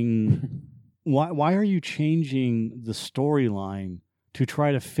changing? Why are you changing the storyline to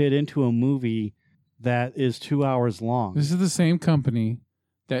try to fit into a movie that is 2 hours long? This is the same company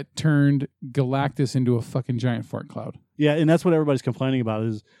that turned Galactus into a fucking giant fart cloud. Yeah, and that's what everybody's complaining about.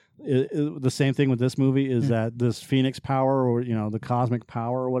 Is the same thing with this movie? Is that this Phoenix power, or the cosmic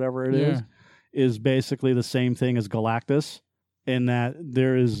power, or whatever it is basically the same thing as Galactus, in that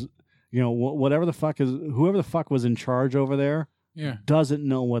there is. Whoever the fuck was in charge over there doesn't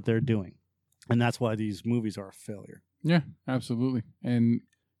know what they're doing. And that's why these movies are a failure. Yeah, absolutely. And,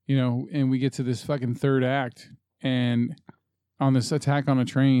 and we get to this fucking third act and on this attack on a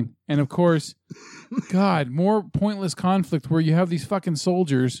train. And of course, God, more pointless conflict where you have these fucking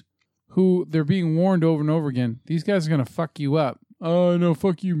soldiers who they're being warned over and over again. These guys are going to fuck you up. Oh, no,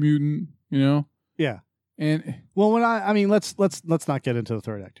 fuck you, mutant. Yeah. And well, let's not get into the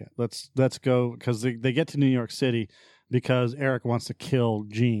third act yet. Let's go because they get to New York City because Eric wants to kill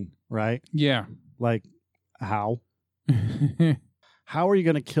Jean, right? Yeah. Like, how? How are you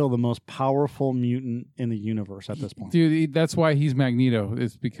going to kill the most powerful mutant in the universe at this point? Dude, that's why he's Magneto.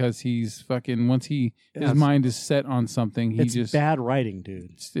 It's because he's fucking once his mind is set on something, it's bad writing,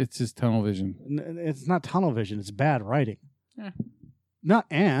 dude. It's his tunnel vision. It's not tunnel vision. It's bad writing.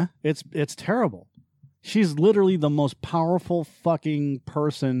 It's terrible. She's literally the most powerful fucking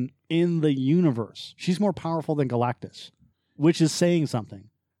person in the universe. She's more powerful than Galactus, which is saying something.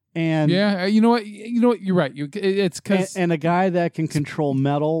 And you know what? You're right. It's because and a guy that can control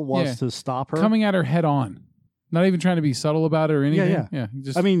metal wants to stop her, coming at her head on, not even trying to be subtle about it or anything. Yeah.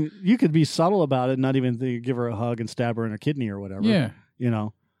 You could be subtle about it, not even give her a hug and stab her in her kidney or whatever. Yeah,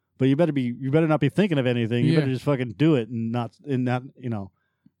 But you better not be thinking of anything. You better just fucking do it and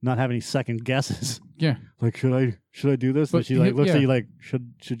not have any second guesses. Yeah. Like, should I do this? But and she looks at you like,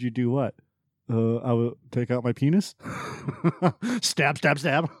 should you do what? I will take out my penis. Stab, stab,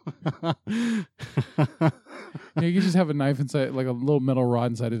 stab. Yeah, you could just have a knife inside, like a little metal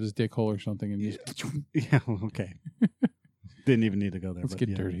rod inside of his dick hole or something, and just Yeah, okay. Didn't even need to go there. let's but get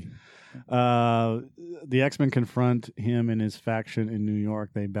yeah. dirty. The X-Men confront him and his faction in New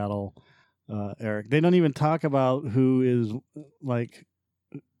York. They battle Eric. They don't even talk about who is like.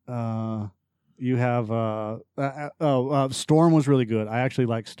 You have Storm was really good. I actually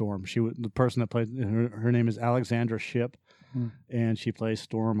like Storm. She was the person that played her name is Alexandra Shipp, and she plays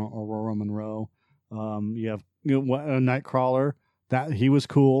Storm Aurora Monroe. You have Nightcrawler. That he was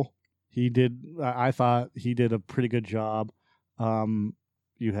cool. He did. I thought he did a pretty good job.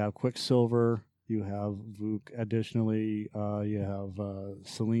 You have Quicksilver. You have Vuk. Additionally, you have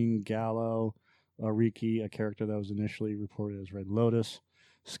Celine Gallo, Riki, a character that was initially reported as Red Lotus.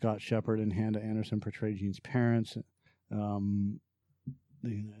 Scott Shepard and Hannah Anderson portray Jean's parents. Let's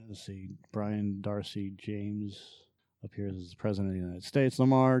see. Brian Darcy James appears as the President of the United States.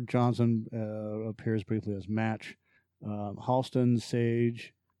 Lamar Johnson appears briefly as Match. Halston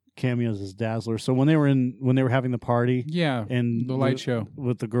Sage cameos as Dazzler. So when they were having the party, Yeah, and the light show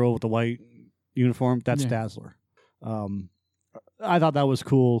with the girl with the white uniform, that's Dazzler. I thought that was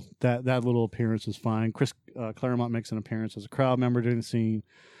cool. That little appearance is fine. Chris Claremont makes an appearance as a crowd member during the scene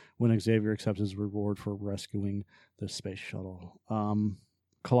when Xavier accepts his reward for rescuing the space shuttle.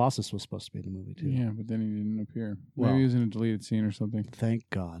 Colossus was supposed to be in the movie too. Yeah, but then he didn't appear. Well, Maybe he was in a deleted scene or something. Thank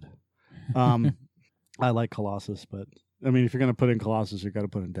God. I like Colossus, but I mean, if you're going to put in Colossus, you got to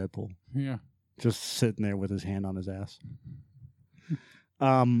put in Deadpool. Yeah. Just sitting there with his hand on his ass.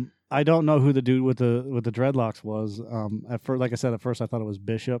 I don't know who the dude with the dreadlocks was. At first, like I said, at first I thought it was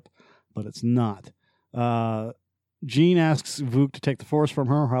Bishop, but it's not. Jean asks Vuk to take the Force from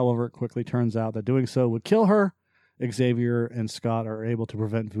her. However, it quickly turns out that doing so would kill her. Xavier and Scott are able to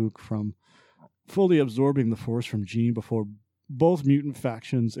prevent Vuk from fully absorbing the Force from Jean before both mutant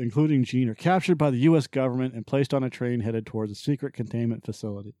factions, including Jean, are captured by the U.S. government and placed on a train headed towards a secret containment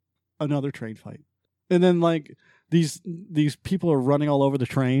facility. Another train fight. And then, like, these people are running all over the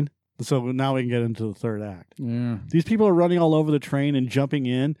train. So now we can get into the third act. Yeah. These people are running all over the train and jumping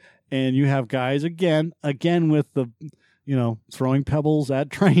in, and you have guys again with the, throwing pebbles at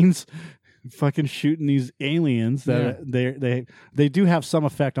trains, fucking shooting these aliens that they do have some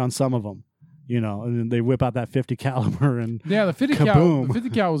effect on some of them. And they whip out that 50 caliber and the 50 kaboom. The 50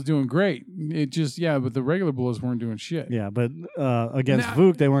 cal was doing great. It just but the regular bullets weren't doing shit. Yeah, but against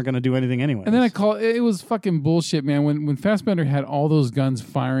Vuk, they weren't going to do anything anyway. And then it was fucking bullshit, man. When Fassbender had all those guns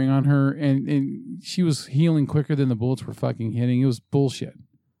firing on her and she was healing quicker than the bullets were fucking hitting, it was bullshit.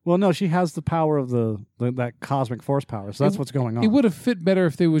 Well, no, she has the power of that cosmic force power, so that's what's going on. It would have fit better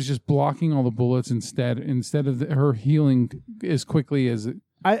if they was just blocking all the bullets instead of her healing as quickly as it.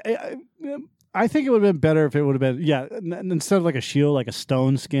 I think it would have been better if it would have been, instead of like a shield, like a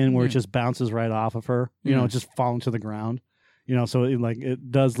stone skin where it just bounces right off of her, it just falling to the ground, so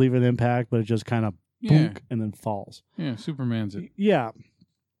it does leave an impact, but it just kind of boonk and then falls. Yeah, Superman's it. Yeah.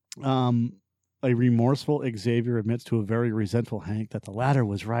 A remorseful Xavier admits to a very resentful Hank that the latter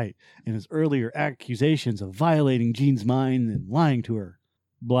was right in his earlier accusations of violating Jean's mind and lying to her.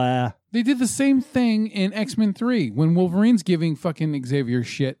 Blah. They did the same thing in X-Men 3 when Wolverine's giving fucking Xavier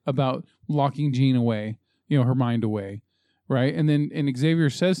shit about locking Jean away, her mind away, right? And Xavier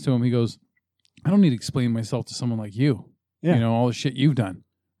says to him, he goes, I don't need to explain myself to someone like you. Yeah. All the shit you've done,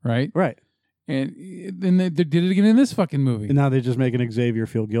 right? Right. And then they did it again in this fucking movie. And now they're just making Xavier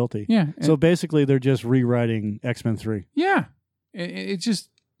feel guilty. Yeah. So basically they're just rewriting X-Men 3. Yeah. It's just...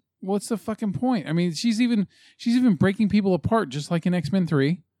 What's the fucking point? I mean, she's even breaking people apart, just like in X-Men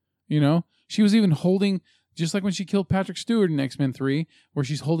 3. She was even holding, just like when she killed Patrick Stewart in X-Men 3, where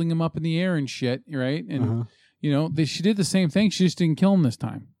she's holding him up in the air and shit, right? And she did the same thing. She just didn't kill him this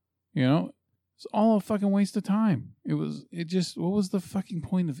time. It's all a fucking waste of time. What was the fucking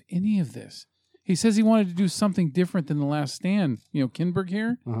point of any of this? He says he wanted to do something different than The Last Stand, Kinberg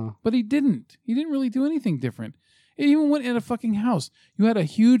here, but he didn't. He didn't really do anything different. It even went in a fucking house. You had a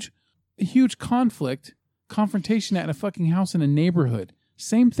huge confrontation at a fucking house in a neighborhood.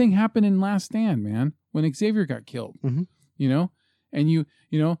 Same thing happened in Last Stand, man, when Xavier got killed. And the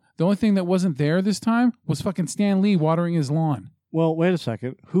only thing that wasn't there this time was fucking Stan Lee watering his lawn. Well, wait a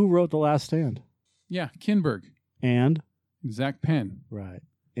second. Who wrote The Last Stand? Yeah, Kinberg. And? Zach Penn. Right.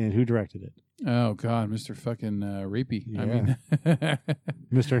 And who directed it? Oh, God, Mr. fucking Rapey. Yeah. I mean...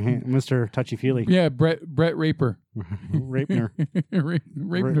 Mr. Touchy-Feely. Yeah, Brett Raper. Rapner.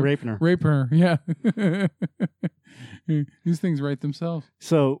 Raper, yeah. These things write themselves.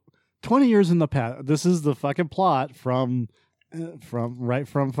 So, 20 years in the past, this is the fucking plot from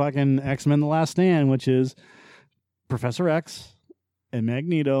from fucking X-Men: The Last Stand, which is Professor X and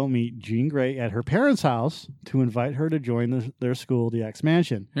Magneto meet Jean Grey at her parents' house to invite her to join their school, the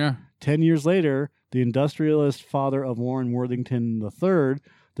X-Mansion. Yeah. 10 years later, the industrialist father of Warren Worthington III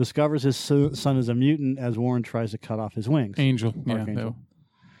discovers his son is a mutant as Warren tries to cut off his wings. Angel. Archangel.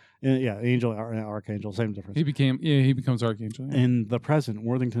 Angel and Archangel, same difference. He becomes Archangel. Yeah. In the present,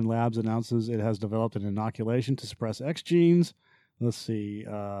 Worthington Labs announces it has developed an inoculation to suppress X genes. Let's see.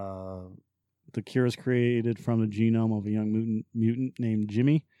 The cure is created from the genome of a young mutant named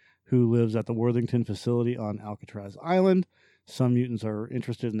Jimmy, who lives at the Worthington facility on Alcatraz Island. Some mutants are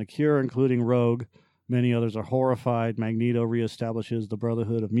interested in the cure, including Rogue. Many others are horrified. Magneto reestablishes the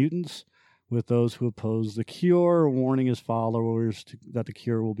Brotherhood of Mutants with those who oppose the cure, warning his followers that the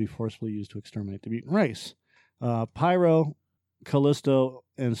cure will be forcefully used to exterminate the mutant race. Pyro, Callisto,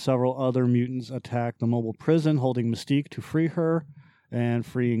 and several other mutants attack the mobile prison, holding Mystique to free her, and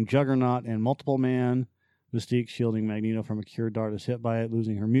freeing Juggernaut and Multiple Man. Mystique, shielding Magneto from a cure dart, is hit by it,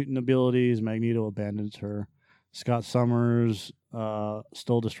 losing her mutant abilities. Magneto abandons her. Scott Summers,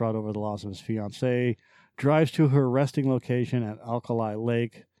 still distraught over the loss of his fiancée, drives to her resting location at Alkali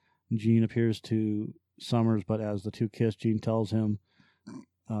Lake. Jean appears to Summers, but as the two kiss, Jean tells him,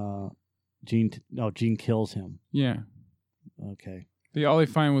 Jean kills him. Yeah. Okay. All they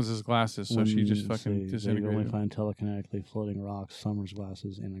find was his glasses, so she just fucking They disintegrated. only find telekinetically floating rocks, Summers'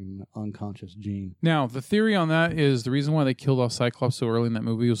 glasses, and an unconscious Jean. Now, the theory on that is the reason why they killed off Cyclops so early in that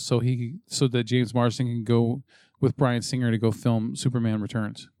movie was so that James Marsden can go with Bryan Singer to go film Superman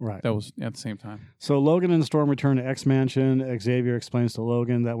Returns. Right. That was at the same time. So Logan and Storm return to X-Mansion. Xavier explains to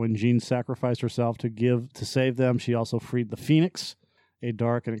Logan that when Jean sacrificed herself to save them, she also freed the Phoenix, a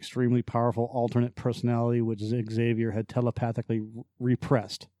dark and extremely powerful alternate personality which Xavier had telepathically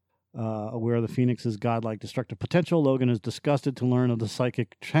repressed. Aware of the Phoenix's godlike destructive potential, Logan is disgusted to learn of the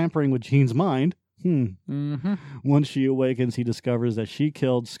psychic tampering with Jean's mind. Mm-hmm. Once she awakens, he discovers that she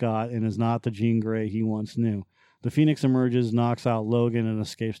killed Scott and is not the Jean Grey he once knew. The Phoenix emerges, knocks out Logan, and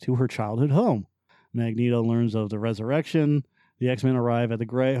escapes to her childhood home. Magneto learns of the resurrection. The X-Men arrive at the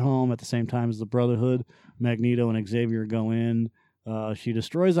Grey home at the same time as the Brotherhood. Magneto and Xavier go in. She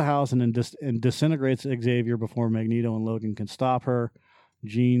destroys the house and disintegrates Xavier before Magneto and Logan can stop her.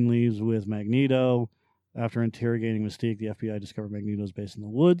 Jean leaves with Magneto. After interrogating Mystique, the FBI discover Magneto is based in the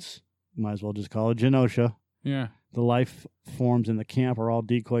woods. Might as well just call it Genosha. Yeah. The life forms in the camp are all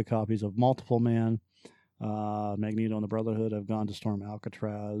decoy copies of Multiple Man. Magneto and the Brotherhood have gone to storm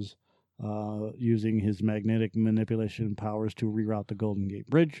Alcatraz, using his magnetic manipulation powers to reroute the Golden Gate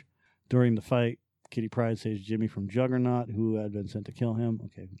Bridge. During the fight, Kitty Pryde saves Jimmy from Juggernaut, who had been sent to kill him.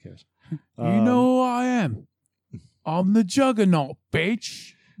 Okay, who cares? You know who I am. I'm the Juggernaut,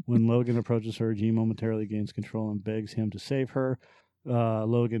 bitch. When Logan approaches her, Jean momentarily gains control and begs him to save her.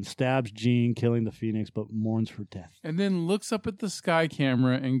 Logan stabs Jean, killing the Phoenix, but mourns her death. And then looks up at the sky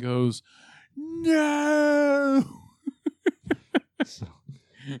camera and goes, "No!" So.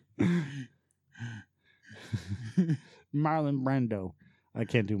 Marlon Brando. I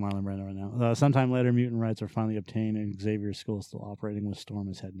can't do Marlon Brando right now. Sometime later, mutant rights are finally obtained, and Xavier's school is still operating with Storm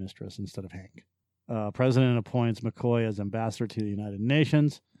as headmistress instead of Hank. President appoints McCoy as ambassador to the United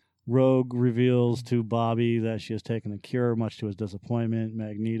Nations. Rogue reveals to Bobby that she has taken the cure, much to his disappointment.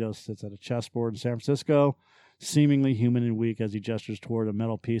 Magneto sits at a chessboard in San Francisco, seemingly human and weak as he gestures toward a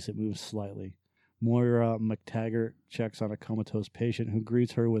metal piece that moves slightly. Moira McTaggart checks on a comatose patient who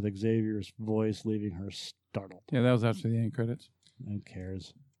greets her with Xavier's voice, leaving her startled. Yeah, that was after the end credits. Who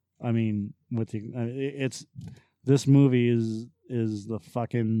cares? I mean, this movie is the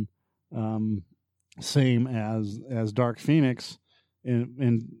fucking same as Dark Phoenix,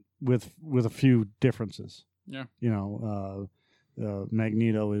 in with a few differences. Yeah. You know,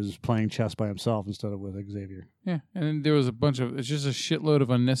 Magneto is playing chess by himself instead of with Xavier. Yeah, and then there was it's just a shitload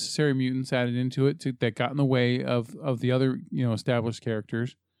of unnecessary mutants added into it that got in the way of the other, established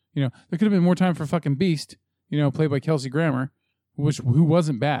characters. There could have been more time for fucking Beast, played by Kelsey Grammer, who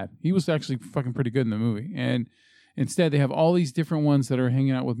wasn't bad. He was actually fucking pretty good in the movie. And instead, they have all these different ones that are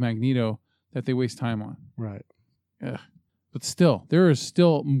hanging out with Magneto that they waste time on. Right. Ugh. But still, there are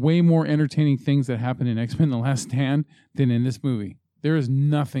still way more entertaining things that happen in X-Men The Last Stand than in this movie. There is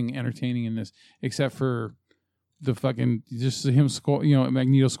nothing entertaining in this except for the fucking, just him,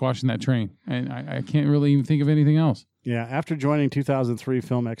 Magneto squashing that train. And I can't really even think of anything else. Yeah, after joining 2003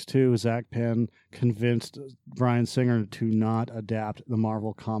 film X2, Zach Penn convinced Bryan Singer to not adapt the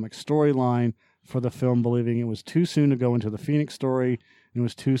Marvel Comics storyline for the film, believing it was too soon to go into the Phoenix story and it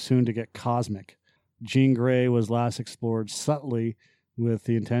was too soon to get cosmic. Jean Grey was last explored subtly with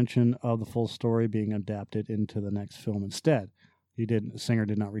the intention of the full story being adapted into the next film instead. Singer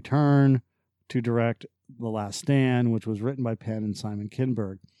did not return to direct The Last Stand, which was written by Penn and Simon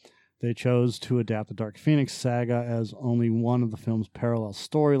Kinberg. They chose to adapt the Dark Phoenix saga as only one of the film's parallel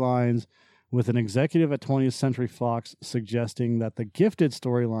storylines, with an executive at 20th Century Fox suggesting that the Gifted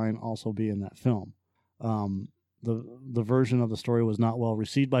storyline also be in that film. The version of the story was not well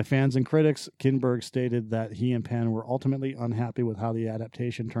received by fans and critics. Kinberg stated that he and Penn were ultimately unhappy with how the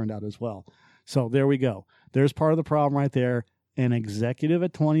adaptation turned out as well. So there we go. There's part of the problem right there. An executive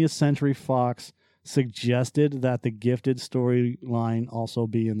at 20th Century Fox suggested that the Gifted storyline also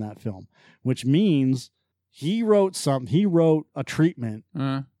be in that film, which means he wrote a treatment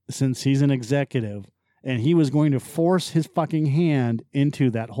since he's an executive, and he was going to force his fucking hand into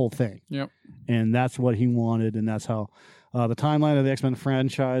that whole thing. Yep. And that's what he wanted, and that's how the timeline of the X-Men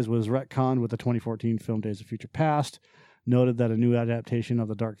franchise was retconned with the 2014 film Days of Future Past. Noted that a new adaptation of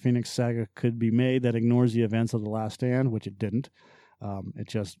the Dark Phoenix saga could be made that ignores the events of The Last Stand, which it didn't. It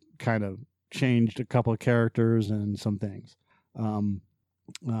just kind of changed a couple of characters and some things.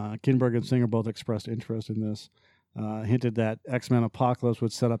 Kinberg and Singer both expressed interest in this. Hinted that X-Men Apocalypse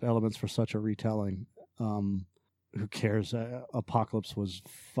would set up elements for such a retelling. Who cares? Apocalypse was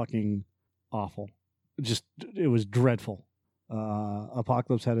fucking awful. It was dreadful.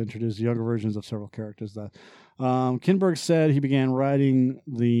 Apocalypse had introduced younger versions of several characters. Kinberg said he began writing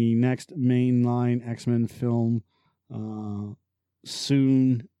the next mainline X-Men film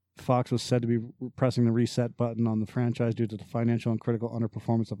soon. Fox was said to be pressing the reset button on the franchise due to the financial and critical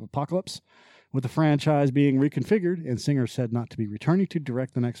underperformance of Apocalypse. With the franchise being reconfigured and Singer said not to be returning to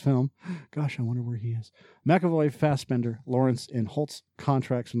direct the next film. Gosh, I wonder where he is. McAvoy, Fassbender, Lawrence, and Holt's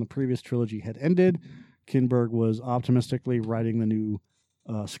contracts from the previous trilogy had ended. Kinberg was optimistically writing the new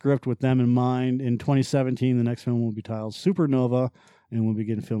script with them in mind. In 2017, the next film will be titled Supernova and will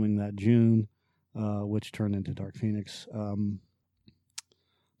begin filming that June, which turned into Dark Phoenix.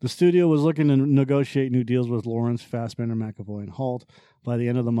 The studio was looking to negotiate new deals with Lawrence, Fassbender, McAvoy, and Holt. By the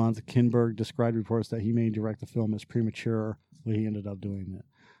end of the month, Kinberg described reports that he may direct the film as premature, but he ended up doing it.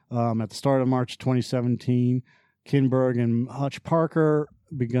 At the start of March 2017, Kinberg and Hutch Parker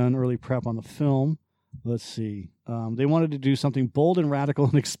begun early prep on the film. Let's see. They wanted to do something bold and radical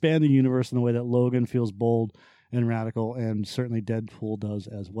and expand the universe in the way that Logan feels bold and radical, and certainly Deadpool does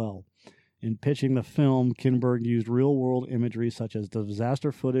as well. In pitching the film, Kinberg used real-world imagery such as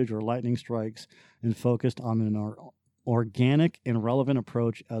disaster footage or lightning strikes and focused on an organic and relevant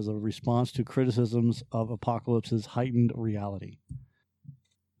approach as a response to criticisms of Apocalypse's heightened reality.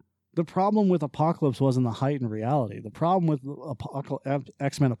 The problem with Apocalypse wasn't the heightened reality. The problem with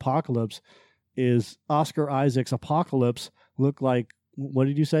X-Men Apocalypse is Oscar Isaac's Apocalypse looked like, what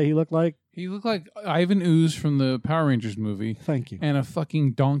did you say he looked like? He looked like Ivan Ooze from the Power Rangers movie. Thank you. And a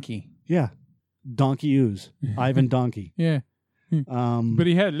fucking donkey. Yeah. Donkey Ooze. Ivan Donkey. Yeah. But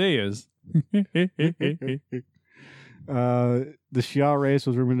he had layers. The Shi'ar race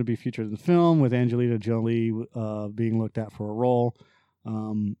was rumored to be featured in the film, with Angelina Jolie being looked at for a role.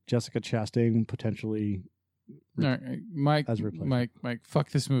 Jessica Chastain potentially All right, Mike, as replacement. Mike,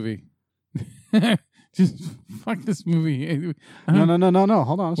 fuck this movie. Just fuck this movie. No.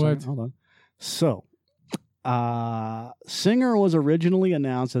 Hold on a second. What? Hold on. So, Singer was originally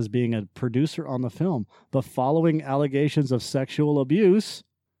announced as being a producer on the film, but following allegations of sexual abuse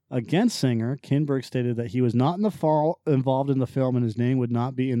against Singer, Kinberg stated that he was not involved in the film and his name would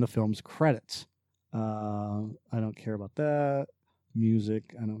not be in the film's credits. I don't care about that.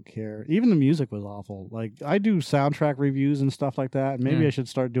 Music, I don't care. Even the music was awful. Like, I do soundtrack reviews and stuff like that. Maybe I should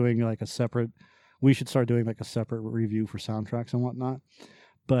start doing like a separate review for soundtracks and whatnot.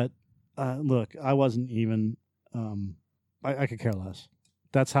 But look, I wasn't even I could care less.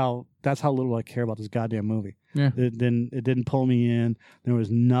 That's how little I care about this goddamn movie. Yeah. It didn't pull me in. There was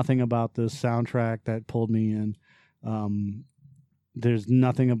nothing about the soundtrack that pulled me in. There's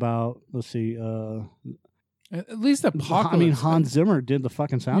nothing about, let's see, at least Apocalypse. I mean, Hans Zimmer did the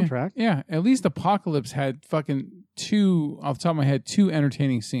fucking soundtrack. Yeah, at least Apocalypse had fucking two, off the top of my head, two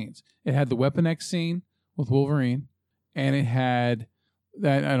entertaining scenes. It had the Weapon X scene with Wolverine, and it had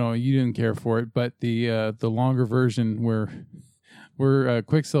that, I don't know, you didn't care for it, but the longer version where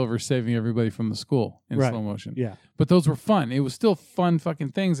Quicksilver saving everybody from the school in slow motion. Yeah. But those were fun. It was still fun fucking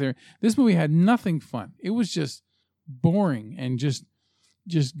things there. This movie had nothing fun. It was just boring and just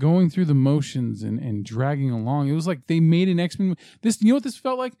going through the motions and dragging along. It was like they made an X-Men movie. This, you know what this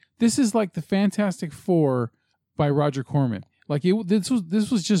felt like? This is like the Fantastic Four by Roger Corman. Like this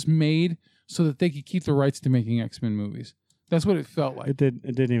was just made so that they could keep the rights to making X-Men movies. That's what it felt like. It didn't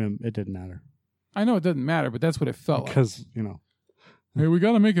matter. I know it doesn't matter, but that's what it felt like. Because, Hey, we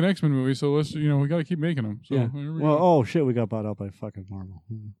got to make an X-Men movie, so let's we got to keep making them. So Yeah. here we Well, go. oh shit, we got bought out by fucking Marvel.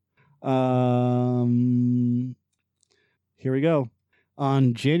 Here we go.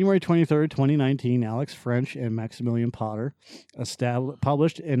 On January 23rd, 2019, Alex French and Maximilian Potter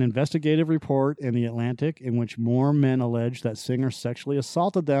published an investigative report in The Atlantic in which more men alleged that Singer sexually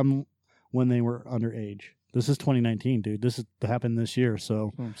assaulted them when they were underage. This is 2019, dude. This happened this year,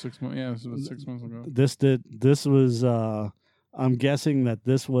 so 6 months. Yeah, this was 6 months ago. This was. I'm guessing that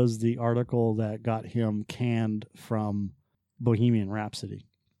this was the article that got him canned from Bohemian Rhapsody.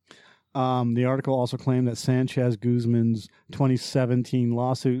 The article also claimed that Sanchez Guzman's 2017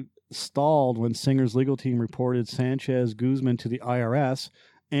 lawsuit stalled when Singer's legal team reported Sanchez Guzman to the IRS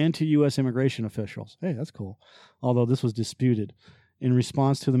and to U.S. immigration officials. Hey, that's cool. Although this was disputed. In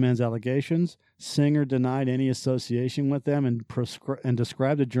response to the men's allegations, Singer denied any association with them and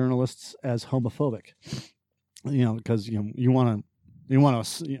described the journalists as homophobic. Because you want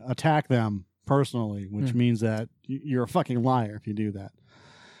to attack them personally, which means that you're a fucking liar if you do that.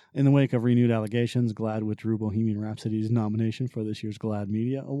 In the wake of renewed allegations, GLAAD withdrew Bohemian Rhapsody's nomination for this year's GLAAD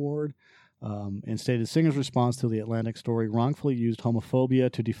Media Award and stated Singer's response to the Atlantic story wrongfully used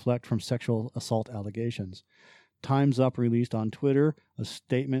homophobia to deflect from sexual assault allegations. Time's Up released on Twitter a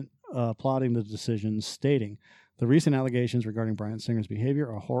statement applauding the decision, stating, "The recent allegations regarding Bryan Singer's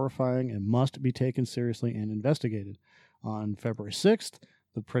behavior are horrifying and must be taken seriously and investigated." On February 6th,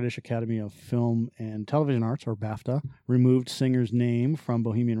 the British Academy of Film and Television Arts, or BAFTA, removed Singer's name from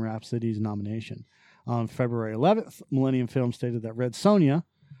Bohemian Rhapsody's nomination. On February 11th, Millennium Film stated that Red Sonja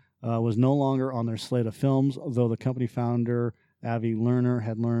was no longer on their slate of films, though the company founder Avi Lerner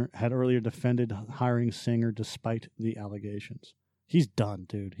had earlier defended hiring Singer despite the allegations. He's done,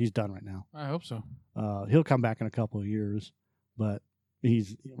 dude. He's done right now. I hope so. He'll come back in a couple of years, but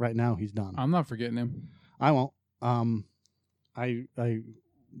right now he's done. I'm not forgetting him. I won't.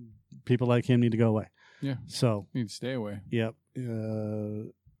 People like him need to go away. Yeah. So Need to stay away. Yep.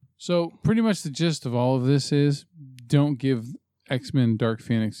 So pretty much the gist of all of this is don't give X-Men Dark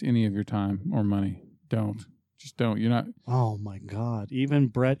Phoenix any of your time or money. Don't. Just don't. You're not. Oh my God. Even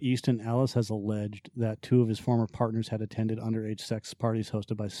Bret Easton Ellis has alleged that two of his former partners had attended underage sex parties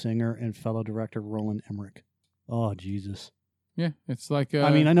hosted by Singer and fellow director Roland Emmerich. Oh, Jesus. Yeah. It's like.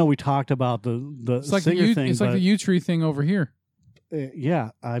 I mean, I know we talked about the it's like Singer thing. It's like the U-Tree thing over here. Yeah.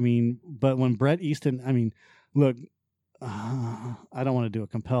 I mean, but when Bret Easton, look, I don't want to do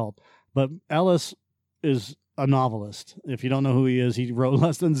it compelled, but Ellis is a novelist. If you don't know who he is, he wrote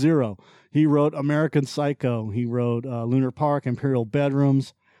Less Than Zero. He wrote American Psycho. He wrote Lunar Park, Imperial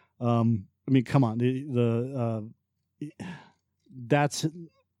Bedrooms. Come on. That's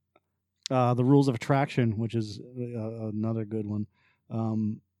The Rules of Attraction, which is another good one.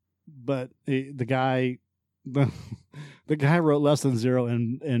 But the guy wrote Less Than Zero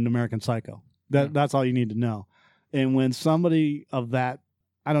in American Psycho. That's all you need to know. And when somebody of that,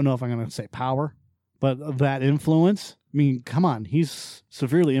 I don't know if I'm going to say power, but of that influence, come on, he's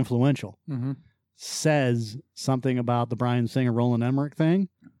severely influential, says something about the Bryan Singer, Roland Emmerich thing,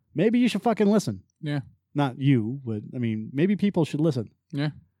 maybe you should fucking listen. Yeah. Not you, but maybe people should listen.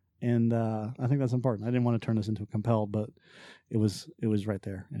 Yeah. And I think that's important. I didn't want to turn this into a compelled, but it was right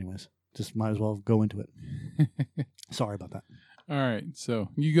there. Anyways, just might as well go into it. Sorry about that. All right. So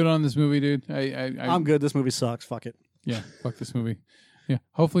you good on this movie, dude? I'm good. This movie sucks. Fuck it. Yeah. Fuck this movie. Yeah.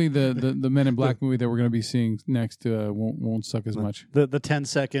 Hopefully the Men in Black movie that we're going to be seeing next won't suck as much. The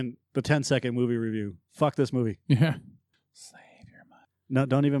 10-second movie review. Fuck this movie. Yeah. Save your money. No,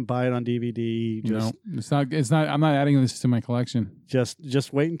 don't even buy it on DVD. No, it's not. I'm not adding this to my collection.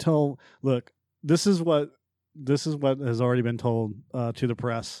 Just wait until. Look, this is what has already been told to the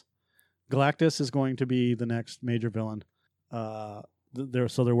press. Galactus is going to be the next major villain.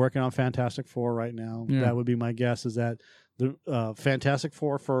 They're working on Fantastic Four right now. Yeah. That would be my guess. Is that the Fantastic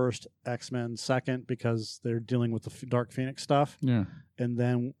Four first, X-Men second, because they're dealing with the Dark Phoenix stuff. Yeah, and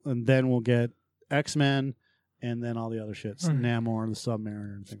then we'll get X-Men, and then all the other shits, Namor and the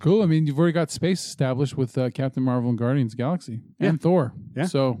Submariner. And things cool. Like I mean, you've already got space established with Captain Marvel and Guardians of the Galaxy and Thor. Yeah.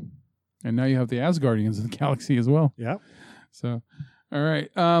 So, and now you have the Asgardians of the Galaxy as well. Yeah. So, all right.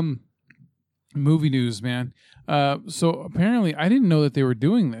 Movie news, man. So apparently, I didn't know that they were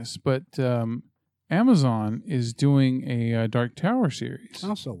doing this, but Amazon is doing a Dark Tower series.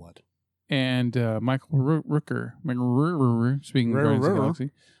 Oh, so what? And Michael Rooker, speaking of Guardians of the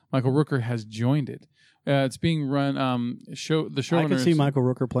Galaxy, Michael Rooker has joined it. It's being run. The showrunner. I can see Michael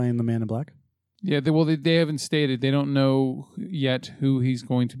Rooker playing the Man in Black. Yeah, they haven't stated. They don't know yet who he's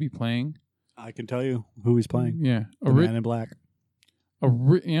going to be playing. I can tell you who he's playing. Yeah, the Man in Black.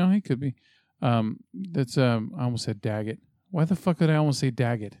 He could be. That's I almost said Daggett. Why the fuck did I almost say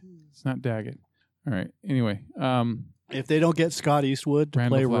Daggett? It's not Daggett. All right. Anyway, If they don't get Scott Eastwood to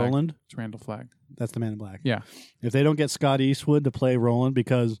Randall play Flagg. Roland, It's Randall Flagg. that's the Man in Black. Yeah. If they don't get Scott Eastwood to play Roland,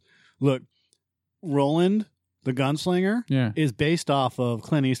 because look, Roland, the gunslinger, Yeah. is based off of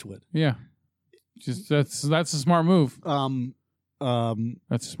Clint Eastwood. Yeah. Just that's a smart move.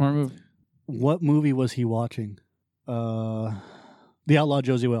 That's a smart move. What movie was he watching? The Outlaw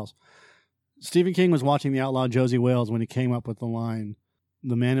Josie Wales. Stephen King was watching The Outlaw Josie Wales when he came up with the line,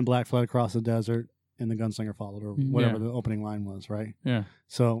 "The man in black fled across the desert and the gunslinger followed," or whatever the opening line was, right? Yeah.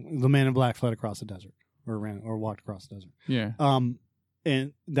 So the man in black fled across the desert or walked across the desert. Yeah.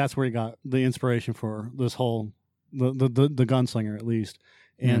 And that's where he got the inspiration for this whole the gunslinger, at least.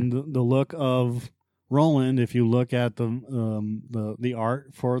 And the look of Roland, if you look at the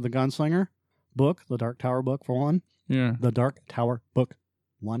art for the gunslinger book, the Dark Tower book for one, Yeah. the Dark Tower book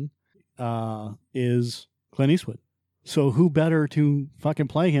 1 is Clint Eastwood. So who better to fucking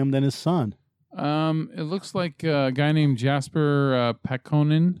play him than his son? It looks like a guy named Jasper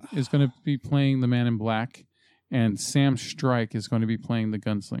Pakonin is going to be playing the Man in Black, and Sam Strike is going to be playing the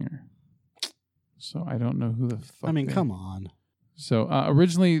gunslinger. So I don't know who the fuck. I mean, come on. So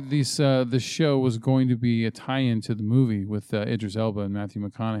originally, this show was going to be a tie-in to the movie with Idris Elba and Matthew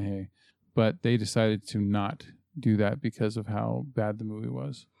McConaughey, but they decided to not do that because of how bad the movie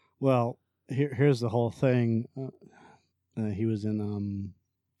was. Well, here's the whole thing. He was in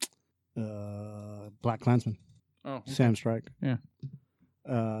Black Klansman. Oh, okay. Sam Strike. Yeah.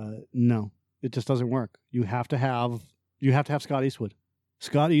 No, it just doesn't work. You have to have Scott Eastwood.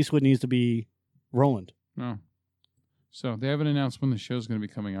 Scott Eastwood needs to be Roland. No. So they haven't announced when the show's going to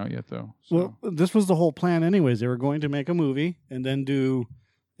be coming out yet, though. So. Well, this was the whole plan, anyways. They were going to make a movie and then do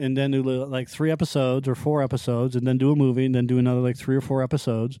like 3 episodes or 4 episodes, and then do a movie, and then do another like 3 or 4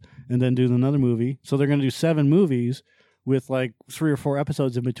 episodes, and then do another movie. So they're going to do 7 movies with like 3 or 4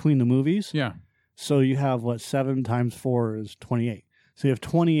 episodes in between the movies. Yeah. So you have 7 times 4 is 28. So you have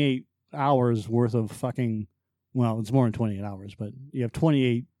 28 hours worth of fucking. Well, it's more than 28 hours, but you have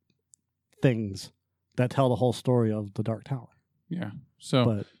 28 things that tell the whole story of the Dark Tower. Yeah. So.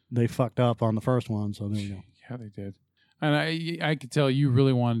 But they fucked up on the first one, so there you go. Yeah, they did. And I could tell you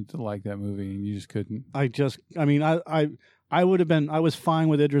really wanted to like that movie, and you just couldn't. I would have been. I was fine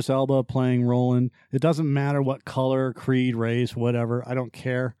with Idris Elba playing Roland. It doesn't matter what color, creed, race, whatever. I don't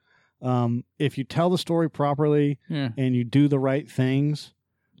care. If you tell the story properly and you do the right things,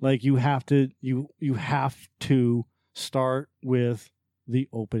 like you have to start with the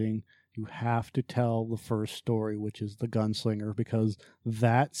opening. You have to tell the first story, which is the gunslinger, because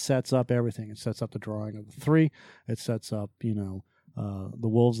that sets up everything. It sets up the drawing of the 3. It sets up, the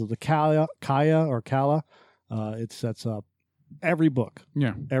wolves of the Kala. It sets up every book.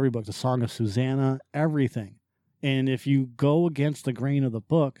 Yeah. Every book. The Song of Susanna, everything. And if you go against the grain of the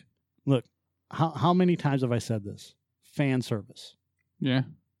book, look, how many times have I said this? Fan service. Yeah.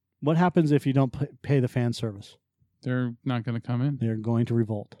 What happens if you don't pay the fan service? They're not going to come in. They're going to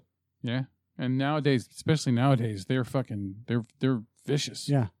revolt. Yeah. And nowadays, especially nowadays, they're vicious.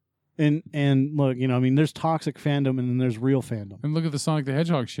 Yeah. And look, there's toxic fandom and then there's real fandom. And look at the Sonic the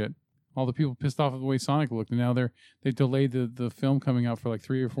Hedgehog shit. All the people pissed off at the way Sonic looked, and now they've delayed the film coming out for like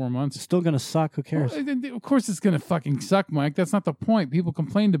 3 or 4 months. It's still gonna suck. Who cares? Well, of course it's gonna fucking suck, Mike. That's not the point. People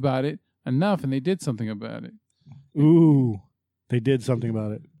complained about it enough, and they did something about it. Ooh, they did something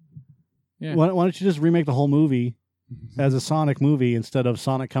about it. Yeah. Why don't you just remake the whole movie as a Sonic movie instead of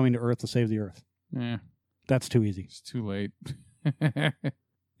Sonic coming to Earth to save the Earth? Yeah. That's too easy. It's too late.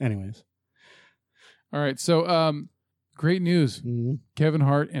 Anyways. All right. So, great news. Mm-hmm. Kevin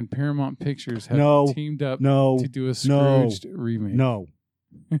Hart and Paramount Pictures have teamed up to do a Scrooged remake. No.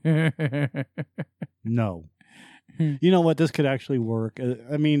 No. You know what? This could actually work.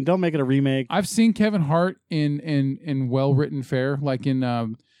 I mean, don't make it a remake. I've seen Kevin Hart in well-written fare, like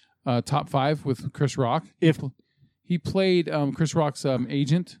in Top 5 with Chris Rock. He played Chris Rock's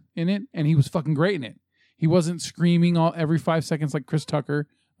agent in it, and he was fucking great in it. He wasn't screaming every 5 seconds like Chris Tucker.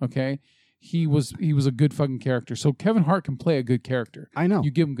 Okay, he was a good fucking character. So Kevin Hart can play a good character. I know.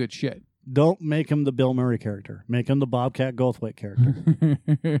 You give him good shit. Don't make him the Bill Murray character. Make him the Bobcat Goldthwait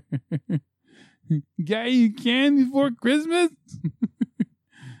character. Guy you can before Christmas.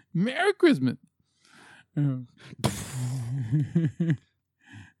 Merry Christmas.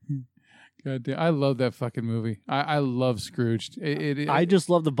 God damn, I love that fucking movie. I love Scrooged. I just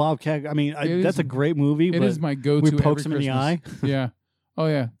love the Bobcat. I mean, that's a great movie. It is my go-to. We pokes him in the eye. Yeah. Oh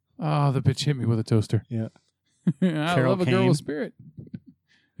yeah. Oh, the bitch hit me with a toaster. Yeah. I love a girl with spirit.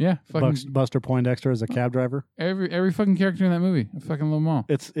 Yeah. Fucking Buster Poindexter as a cab driver. Every fucking character in that movie. I fucking love them all.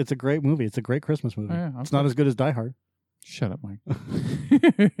 It's a great movie. It's a great Christmas movie. Oh, yeah. It's not as good as Die Hard. Shut up, Mike.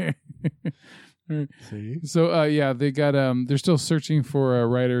 All right. See? So yeah, they got they're still searching for a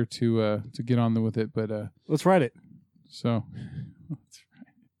writer to get on with it, but Let's write it. so that's right.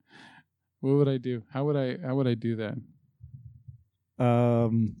 What would I do? How would I do that?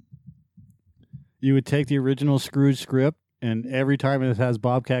 You would take the original Scrooge script, and every time it has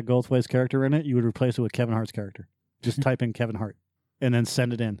Bobcat Goldthwait's character in it, you would replace it with Kevin Hart's character. Just type in Kevin Hart, and then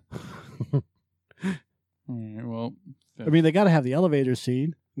send it in. All right, well, I mean, they got to have the elevator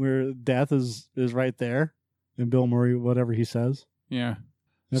scene where death is right there, and Bill Murray, whatever he says. yeah.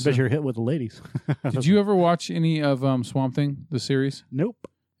 I So- bet you're hit with the ladies. Did you ever watch any of Swamp Thing, the series? Nope.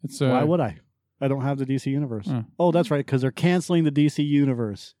 It's Why would I? I don't have the DC universe. Oh. Oh, that's right, because they're canceling the DC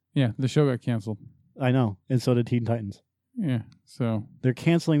universe. Yeah, the show got canceled. I know, and so did Teen Titans. Yeah, so They're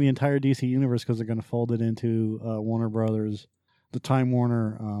canceling the entire DC universe because they're going to fold it into Warner Brothers, the Time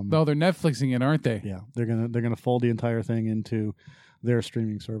Warner. oh, they're Netflixing it, aren't they? Yeah, they're gonna fold the entire thing into their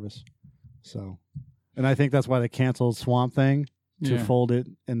streaming service. So, and I think that's why they canceled Swamp Thing to Yeah. fold it,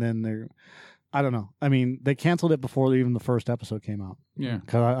 and then I don't know. I mean, they canceled it before even the first episode came out. Yeah.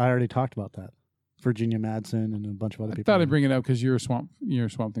 Because I already talked about that. Virginia Madsen and a bunch of other I people. thought I'd bring it up because you're a Swamp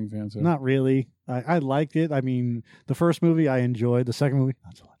Thing fan. So Not really. I liked it. I mean, the first movie I enjoyed. The second movie,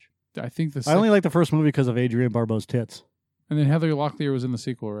 not so much. I think I only liked the first movie because of Adrienne Barbeau's tits. and then Heather Locklear was in the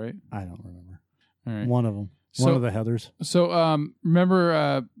sequel, right? I don't remember. All right. One of them. So- One of the Heathers. So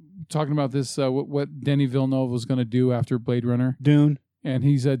remember talking about this what Denis Villeneuve was going to do after Blade Runner, Dune. and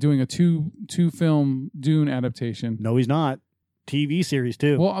he's doing a two film Dune adaptation. No, he's not. TV series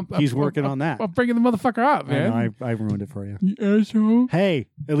too. Well, He's working on that. I'm bringing the motherfucker up, I man. know, I ruined it for you. You asshole. Hey,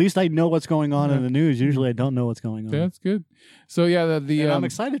 at least I know what's going on in the news. Usually I don't know what's going on. That's good. So yeah, the And I'm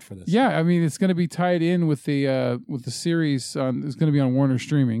excited for this. yeah, I mean it's going to be tied in with the series. It's going to be on Warner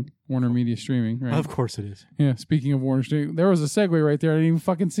Media Streaming, right? Of course it is. Yeah. Speaking of Warner Streaming, there was a segue right there. I didn't even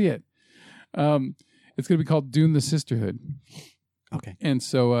fucking see it. It's going to be called Dune: The Sisterhood, Okay. and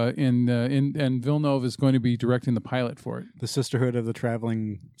so and Villeneuve is going to be directing the pilot for it, The Sisterhood of the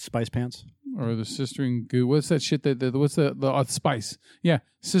Traveling Spice Pants. or the Sistering Goo. What's that shit? What's the Spice? Yeah,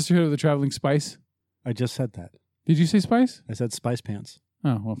 Sisterhood of the Traveling Spice. I just said that. Did you say Spice? I said Spice Pants.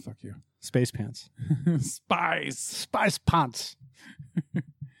 Oh well, fuck you. Space Pants. Spice. Spice Pants.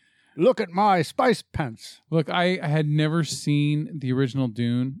 Look at my Spice Pants. Look, I had never seen the original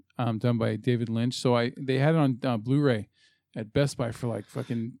Dune done by David Lynch, so they had it on Blu-ray at Best Buy for like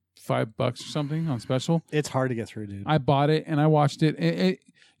fucking $5 or something on special. It's hard to get through, dude. I bought it and I watched it.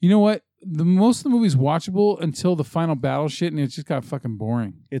 You know what? Most of the movie's watchable until the final battle shit, and it just got fucking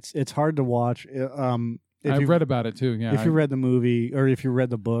boring. It's hard to watch. I've read about it too. Yeah, if you read the movie or if you read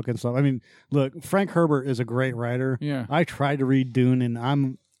the book and stuff. I mean, look, Frank Herbert is a great writer. Yeah. I tried to read Dune, and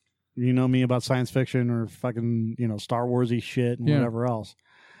I'm, you know me about science fiction or fucking, Star Warsy shit and Yeah. whatever else.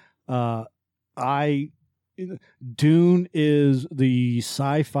 Dune is the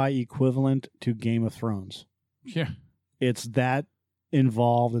sci-fi equivalent to Game of Thrones. Yeah. It's that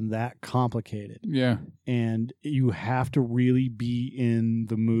involved and that complicated, Yeah. and you have to really be in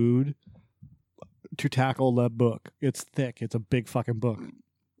the mood to tackle that book. It's thick. It's a big fucking book.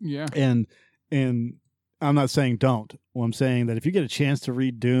 Yeah. And I'm not saying don't. Well, I'm saying that if you get a chance to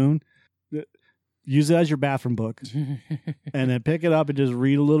read Dune, use it as your bathroom book, and then pick it up and just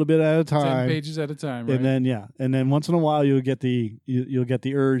read a little bit at a 10 time. pages at a time, right? And then once in a while you'll get the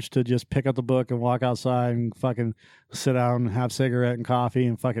urge to just pick up the book and walk outside and fucking sit down and have cigarette and coffee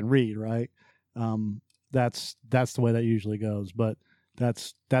and fucking read. Right? That's the way that usually goes. But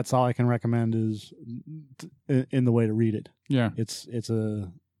that's all I can recommend is in the way to read it. Yeah. It's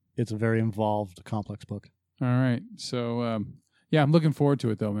a very involved, complex book. All right. So, yeah, I'm looking forward to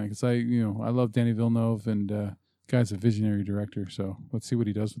it though, man, because I love Denis Villeneuve, and guy's a visionary director. So let's see what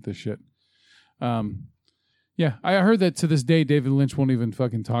he does with this shit. Yeah, I heard that to this day, David Lynch won't even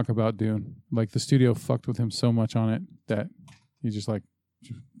fucking talk about Dune. Like the studio fucked with him so much on it that he just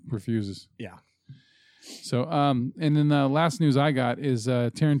refuses. Yeah. So, and then the last news I got is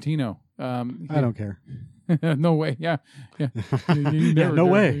Tarantino. I don't care. No way. Yeah. You Yeah, never no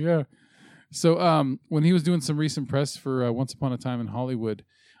did. way. Yeah. So when he was doing some recent press for Once Upon a Time in Hollywood,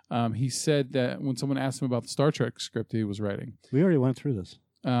 he said that when someone asked him about the Star Trek script he was writing. We already went through this.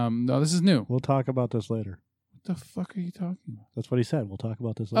 No, this is new. We'll talk about this later. What the fuck are you talking about? That's what he said. We'll talk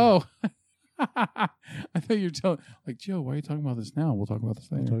about this later. Oh, I thought you were telling, like, Joe, why are you talking about this now? We'll talk about this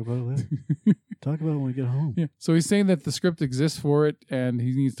We'll later. talk about it later. Talk about it when we get home. Yeah. So he's saying that the script exists for it, and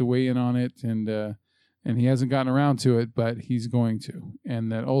he needs to weigh in on it, and he hasn't gotten around to it, but he's going to.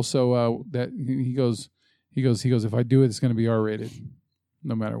 And that also that he goes, if I do it, it's going to be R-rated,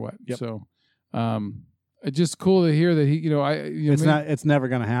 no matter what. Yep. So It's just cool to hear that he, It's never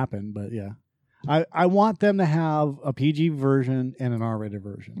going to happen, but yeah. I want them to have a PG version and an R-rated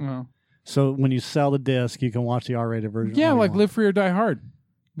version. Well, so when you sell the disc, you can watch the R-rated version. yeah, like Live Free or Die Hard.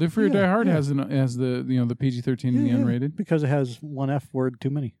 Live Free or Die Hard has the the PG-13 and the unrated because it has one F word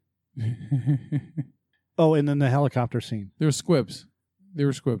too many. Oh, and then the helicopter scene. There were squibs.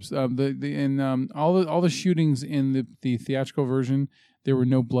 All the shootings in the theatrical version, there were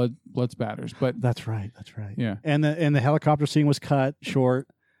no blood spatters. But that's right. Yeah, and the helicopter scene was cut short.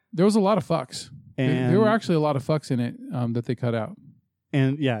 There was a lot of fucks. And there were actually a lot of fucks in it that they cut out.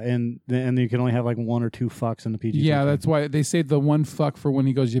 And and you can only have like one or two fucks in the PG. Yeah, that's why they saved the one fuck for when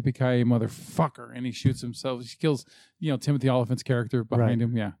he goes yippee-ki-yay motherfucker and he shoots himself. He kills Timothy Olyphant's character behind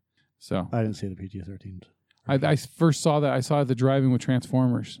him. Yeah. So I didn't see the PG-13. I first saw that. I saw the driving with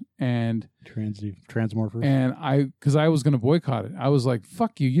Transformers and Transmorphers. And because I was going to boycott it. I was like,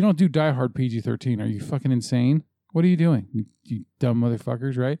 fuck you. You don't do Die Hard PG-13. Are you fucking insane? What are you doing? You dumb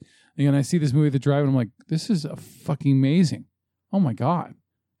motherfuckers, right? And I see this movie, The Drive, and I'm like, this is fucking amazing. Oh my God.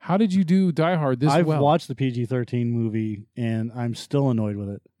 How did you do Die Hard this well? I've watched the PG-13 movie and I'm still annoyed with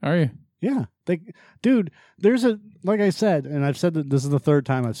it. Are you? Yeah. Dude, like I said, and I've said that this is the third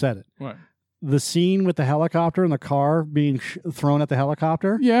time I've said it. What? The scene with the helicopter and the car being thrown at the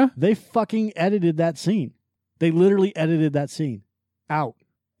helicopter. Yeah. They fucking edited that scene. They literally edited that scene out.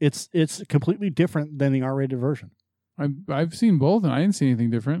 It's completely different than the R-rated version. I've seen both and I didn't see anything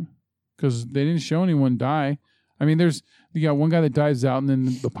different because they didn't show anyone die. I mean, you got one guy that dives out and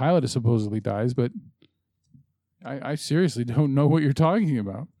then the pilot supposedly dies, but I seriously don't know what you're talking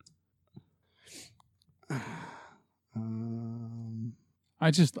about.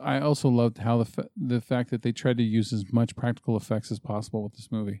 I also loved how the fact that they tried to use as much practical effects as possible with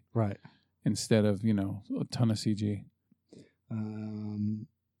this movie. Right. Instead of, a ton of CG.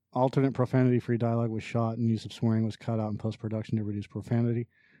 Alternate profanity-free dialogue was shot and use of swearing was cut out in post-production to reduce profanity.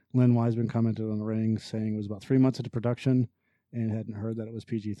 Lynn Wiseman commented on the ratings, saying it was about 3 months into production and hadn't heard that it was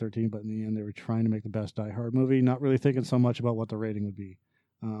PG-13, but in the end they were trying to make the best Die Hard movie, not really thinking so much about what the rating would be.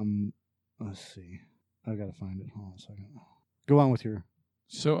 Let's see. I've got to find it. Hold on a second. Go on with your...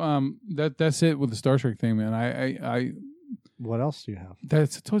 So that's it with the Star Trek thing, man. I What else do you have? I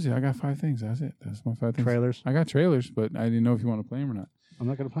told you I got 5 things. That's it. That's my 5 things. Trailers? I got trailers, but I didn't know if you want to play them or not. I'm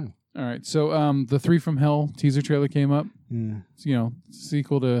not going to play them. All right. So the 3 from Hell teaser trailer came up. Yeah. It's,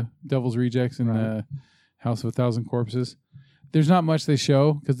 sequel to Devil's Rejects and House of a Thousand Corpses. There's not much they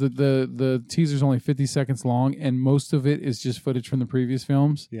show because the teaser's only 50 seconds long and most of it is just footage from the previous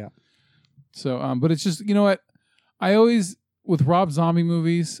films. Yeah. So, but it's just, you know what? With Rob Zombie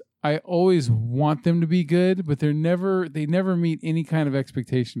movies, I always want them to be good, but they never meet any kind of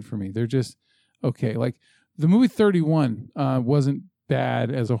expectation for me. They're just okay. Like the movie 31 wasn't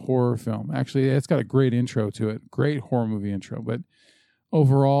bad as a horror film. Actually, it's got a great intro to it. Great horror movie intro. But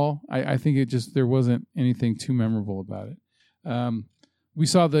overall, I think there wasn't anything too memorable about it. We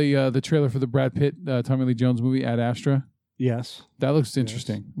saw the trailer for the Brad Pitt, Tommy Lee Jones movie, Ad Astra. Yes. That looks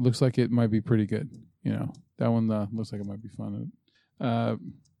interesting. Yes. Looks like it might be pretty good. That one looks like it might be fun.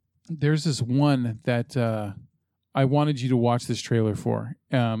 There's this one that I wanted you to watch this trailer for.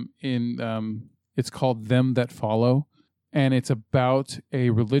 It's called Them That Follow. And it's about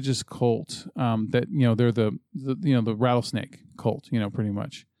a religious cult that they're the rattlesnake cult, pretty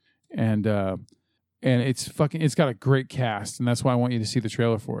much, and it's got a great cast, and that's why I want you to see the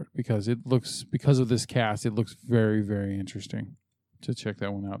trailer for it because of this cast, it looks very, very interesting. To check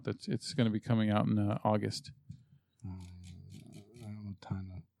that one out, it's going to be coming out in August. I don't have time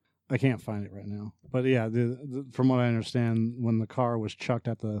I can't find it right now, but yeah, from what I understand, when the car was chucked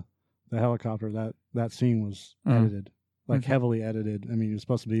at the helicopter, that scene was edited. Like heavily edited. I mean, it was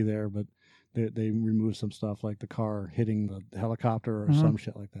supposed to be there, but they removed some stuff, like the car hitting the helicopter or some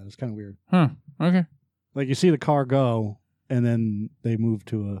shit like that. It's kind of weird. Huh. Okay. Like you see the car go, and then they move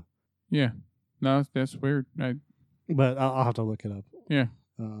to a. Yeah. No, that's weird. But I'll have to look it up. Yeah.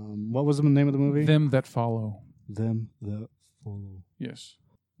 What was the name of the movie? Them That Follow. Them That Follow. Yes.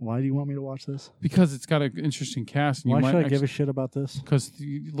 Why do you want me to watch this? Because it's got an interesting cast. Why should I give a shit about this? Because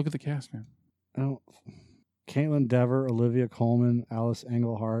look at the cast, man. Oh. Caitlin Dever, Olivia Colman, Alice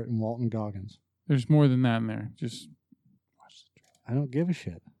Englehart, and Walton Goggins. There's more than that in there. Just watch the trailer. I don't give a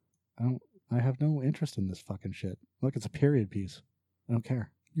shit. I have no interest in this fucking shit. Look, it's a period piece. I don't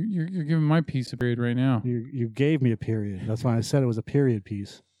care. You're giving my piece a period right now. You gave me a period. That's why I said it was a period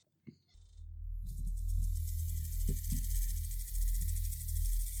piece.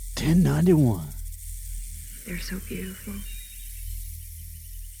 $10.91. They're so beautiful.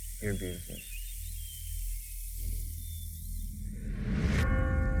 You're beautiful.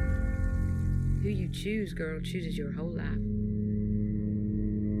 Do you choose, girl, chooses your whole life.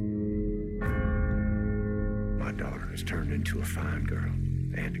 My daughter has turned into a fine girl,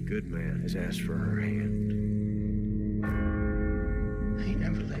 and a good man has asked for her hand. I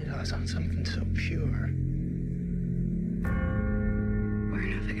never laid eyes on something so pure. We're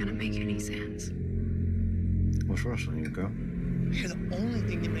never gonna make any sense. What's rustling, you girl? You're the only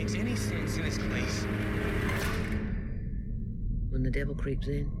thing that makes any sense in this place. When the devil creeps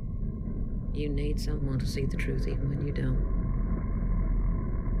in, you need someone to see the truth even when you don't.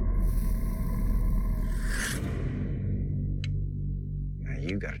 Now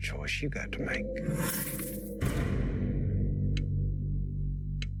you got a choice you got to make.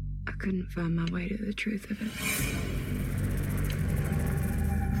 I couldn't find my way to the truth of it.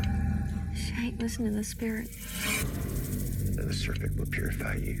 She ain't listening to the spirit. And the serpent will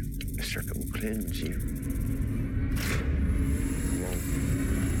purify you. The serpent will cleanse you.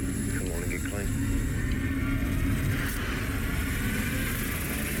 Come on and get clean.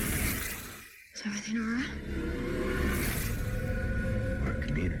 Is everything all right? We're a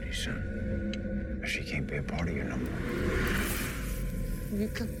community, son. She can't be a part of you no more. You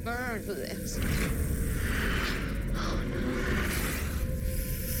could burn for this. Oh, no.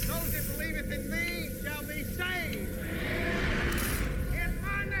 Those that believeth in me shall be saved. In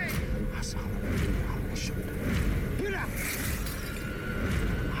my name. Get out.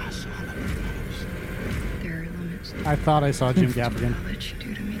 There are limits. I thought I saw Jim Gaffigan. I'll let you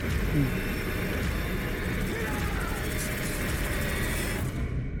do to me.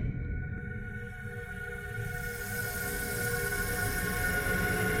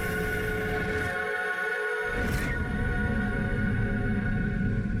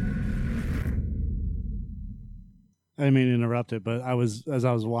 I didn't mean to interrupt it, but as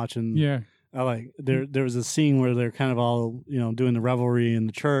I was watching, Yeah. I like there was a scene where they're kind of all doing the revelry in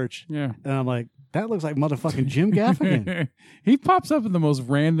the church, Yeah. and I'm like, that looks like motherfucking Jim Gaffigan. He pops up in the most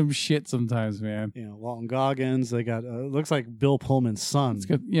random shit sometimes, man. Walton Goggins. They got looks like Bill Pullman's son. It's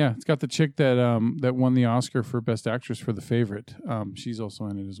got the chick that that won the Oscar for Best Actress for The Favorite. She's also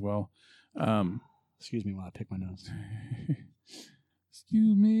in it as well. Excuse me while I pick my nose.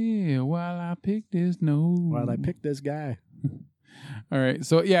 Excuse me while I pick this nose. While I pick this guy. All right,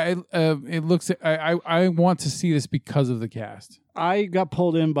 so yeah, it looks. I want to see this because of the cast. I got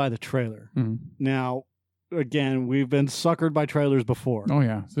pulled in by the trailer. Mm-hmm. Now, again, we've been suckered by trailers before. Oh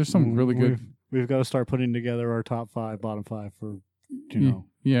yeah, there's some really good. We've got to start putting together our top 5, bottom 5 for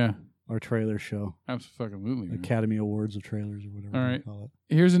yeah, our trailer show. Absolutely, man. Academy Awards of trailers or whatever. All you right. call it.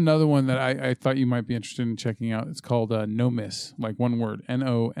 Here's another one that I thought you might be interested in checking out. It's called Nomis, like one word,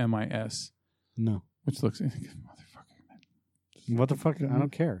 Nomis. No. Which looks What the fuck? I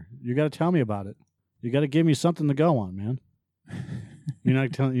don't care. You got to tell me about it. You got to give me something to go on, man. You're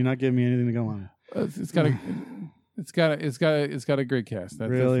not giving me anything to go on. It's got a great cast.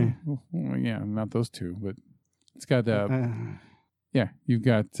 Really? Well, yeah, not those two, but it's got yeah. You've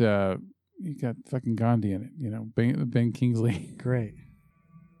got fucking Gandhi in it. Ben Kingsley. Great.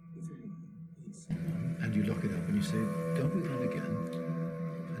 And you look it up and you say, "Don't we run again?"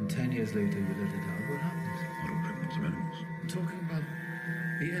 And 10 years later, you let it out. What happens? What are criminals and animals? I'm talking about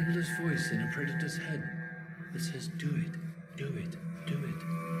the endless voice in a predator's head that says, "Do it, do it, do it."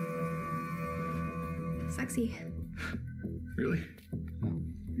 Sexy. Really?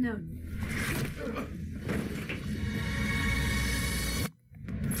 No.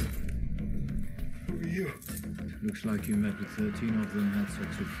 Who are you? Looks like you met with 13 of them and had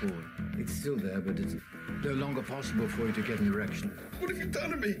sex with 4. It's still there, but it's no longer possible for you to get an erection. What have you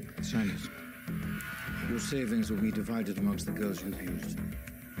done to me? Silence. Your savings will be divided amongst the girls you abused.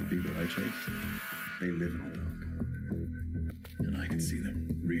 The people I chase, they live in the dark. And I could see them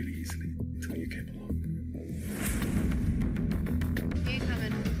really easily until you came along. You ain't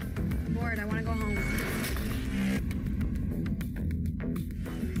coming. I'm bored. I want to go home.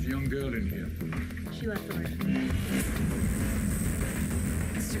 There's a young girl in here. She left already.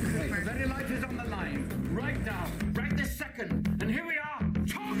 Mr. The Cooper. very life is on the line. Right now. Right this second. And here we are.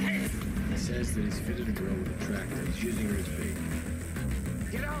 Talking. He says that he's fitted a girl with a tractor. He's using her as bait.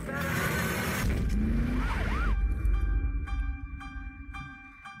 Get out there.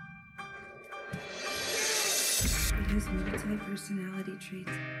 There's multi-personality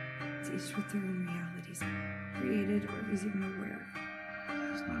traits, each with their own realities, created or is even aware.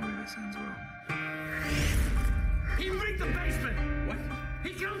 That's not where this ends well. He rigged the basement. What? He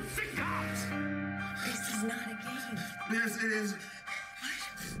killed 6 cops. This is not a game. This is...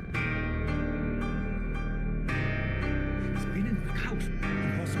 He's been in the house.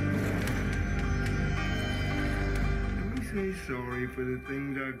 Impossible. Let me say sorry for the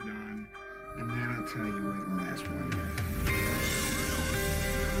things I've done. And then I'll tell you where the last one is.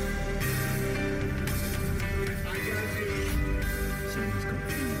 Someone's got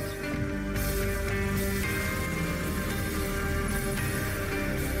keys.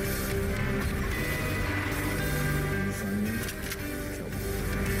 Find me. Kill me.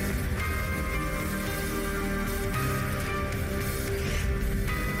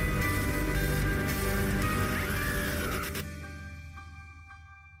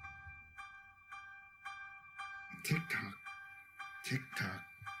 Tick tock, tick tock,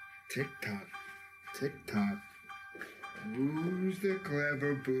 tick tock, tick tock. Who's the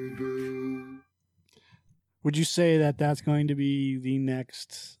clever boo boo? Would you say that that's going to be the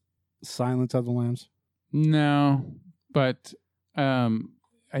next Silence of the Lambs? No, but I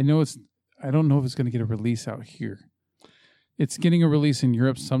know it's. I don't know if it's going to get a release out here. It's getting a release in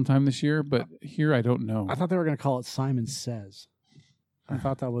Europe sometime this year, but here I don't know. I thought they were going to call it Simon Says. I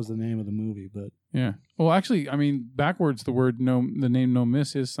thought that was the name of the movie, but yeah. Well, actually, I mean, backwards, the name No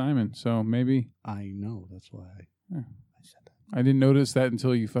Miss is Simon, so maybe. I know, that's why I said that. I didn't notice that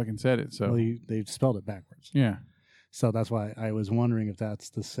until you fucking said it. So well, they spelled it backwards. Yeah. So that's why I was wondering if that's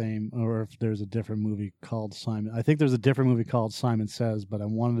the same, or if there's a different movie called Simon. I think there's a different movie called Simon Says, but I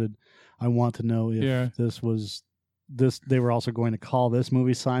want to know if this was this. They were also going to call this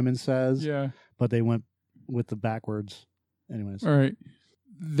movie Simon Says. Yeah. But they went with the backwards. Anyways. All right.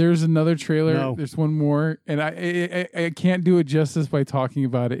 There's another trailer. No. There's one more, and I can't do it justice by talking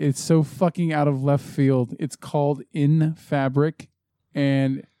about it. It's so fucking out of left field. It's called In Fabric,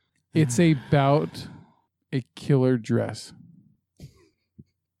 and it's about a killer dress,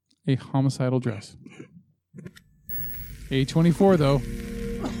 a homicidal dress. A24 though.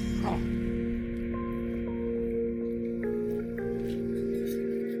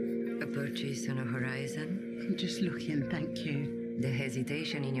 A purchase on a horizon? I'm just looking, thank you. The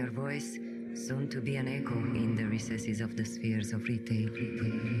hesitation in your voice, soon to be an echo in the recesses of the spheres of retail.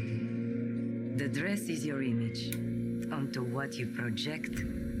 The dress is your image, onto what you project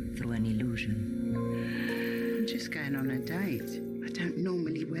through an illusion. I'm just going on a date. I don't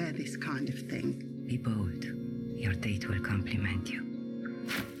normally wear this kind of thing. Be bold. Your date will compliment you.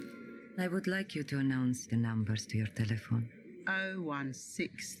 I would like you to announce the numbers to your telephone.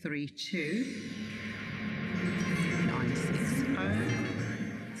 01632 960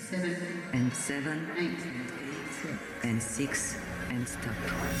 7 and 7 8 and 6 and stop.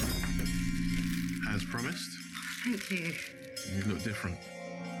 As promised, Thank you. you look different.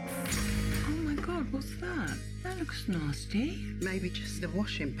 Oh my God, what's that? That looks nasty. Maybe just the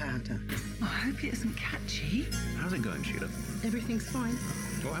washing powder. I hope it isn't catchy. How's it going, Sheila? Everything's fine.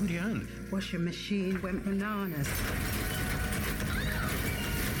 What happened to your hand? Washing machine went bananas.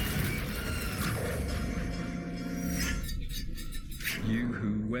 You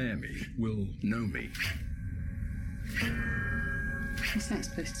who wear me will know me. What's that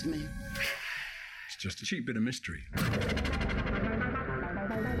supposed to mean? It's just a cheap bit of mystery.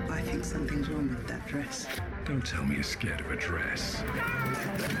 I think something's wrong with that dress. Don't tell me you're scared of a dress.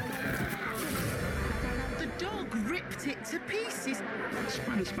 The dog ripped it to pieces. It's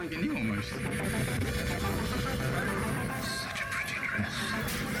brand spanking new almost. Such a pretty dress.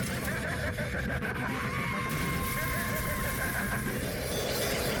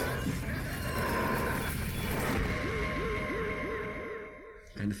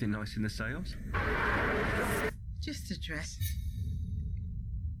 Anything nice in the sales? Just a dress.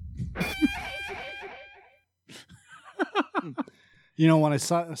 You know, when I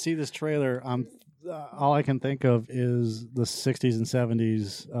see this trailer, all I can think of is the 60s and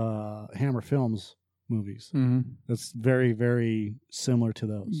 70s Hammer Films movies. Mm-hmm. That's very, very similar to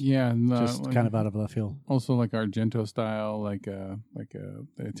those. Yeah, and, just kind of out of left field. Also, like Argento style, like the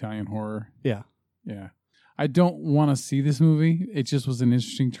Italian horror. Yeah, yeah. I don't want to see this movie. It just was an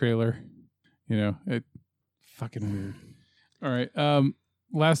interesting trailer. You know, it fucking weird. All right,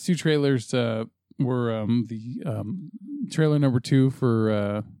 last two trailers were the trailer number 2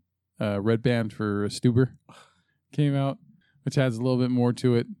 for Red Band for Stuber came out, which adds a little bit more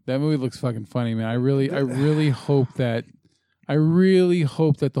to it. That movie looks fucking funny, man. I really hope that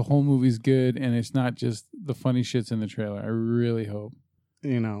the whole movie's good and it's not just the funny shits in the trailer. I really hope.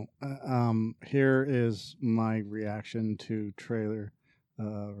 You know, here is my reaction to trailer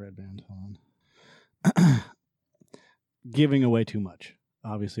Red Band. Hold on. Giving away too much.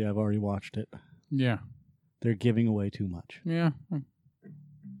 Obviously, I've already watched it. Yeah. They're giving away too much. Yeah.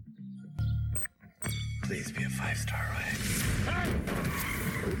 Please be a 5-star ride.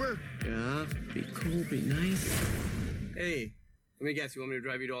 Uber? Yeah, be cool, be nice. Hey, let me guess, you want me to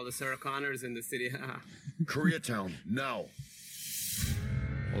drive you to all the Sarah Connors in the city? Koreatown, now.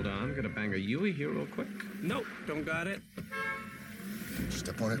 Hold on, I'm gonna bang a Yui here real quick. Nope, don't got it.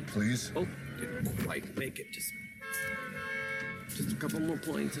 Step on it, please. Oh, didn't quite make it. Just a couple more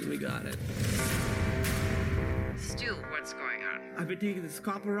points and we got it. Stu, what's going on? I've been taking this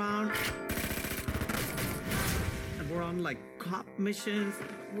cop around. And we're on like cop missions.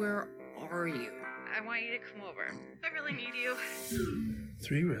 Where are you? I want you to come over. I really need you.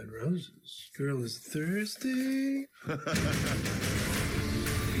 3 red roses. Girl is thirsty. Get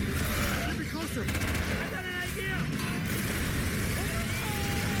me closer. I got an idea.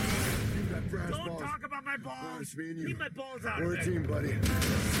 Don't talk about my balls. It's me and you. Leave my balls out We're of a it. team, buddy.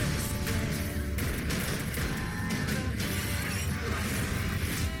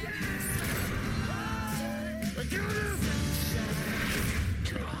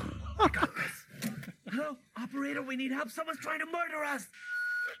 I got this. Hello, operator, we need help. Someone's trying to murder us.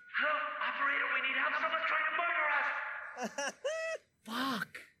 Hello, operator, we need help. Someone's trying to murder us.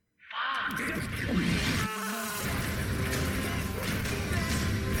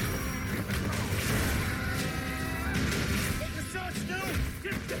 Take a shot, Stu.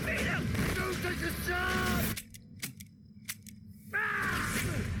 Just defeat him. Stu, take a shot.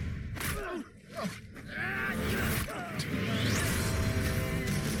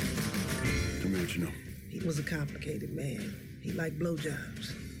 Tell me what you know. He was a complicated man. He liked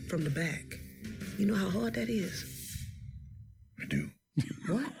blowjobs from the back. You know how hard that is? I do.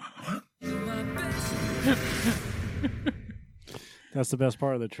 What? That's the best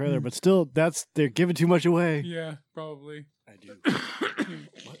part of the trailer, but still, they're giving too much away. Yeah, probably. I do.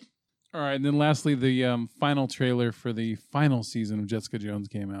 All right, and then lastly, the final trailer for the final season of Jessica Jones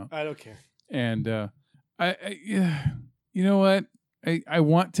came out. I don't care. And yeah, you know what? I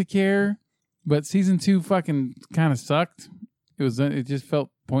want to care, but season 2 fucking kind of sucked. It just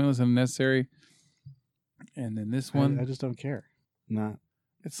felt pointless and unnecessary. And then this one, I just don't care. Not.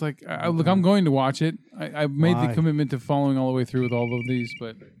 It's like, look, I'm going to watch it. I made Why? the commitment to following all the way through with all of these,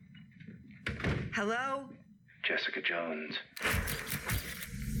 but Hello? Jessica Jones.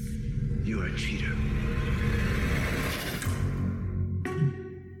 You are a cheater.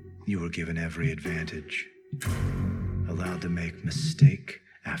 You were given every advantage, allowed to make mistake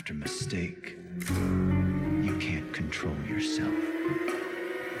after mistake. You can't control yourself.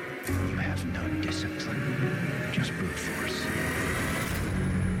 You have no discipline, just brute force.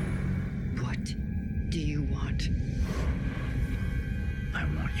 What do you want? I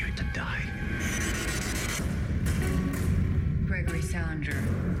want you to die. Gregory Salinger.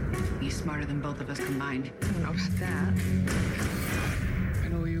 He's smarter than both of us combined. I don't know about that. I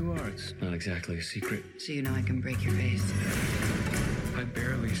know who you are. It's not exactly a secret. So you know I can break your face. I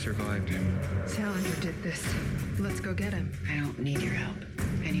barely survived him. Salinger did this. Let's go get him. I don't need your help,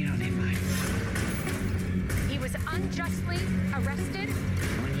 and you don't need mine. He was unjustly arrested.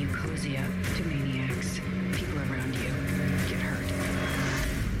 When you cozy up to maniacs, people around you get hurt.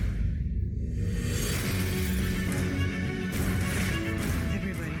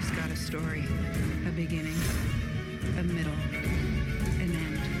 Everybody's got a story. A beginning, a middle, an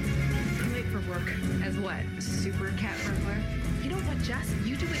end. I'm late for work. As what? Super cat burglar? You know what, Jess?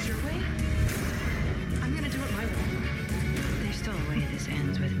 You do it your way. I'm gonna do it my way. There's still a way this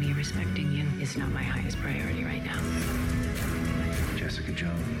ends with me respecting you. It's not my highest priority right now. Jessica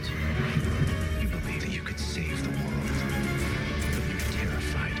Jones, you believe that you could save the world. You're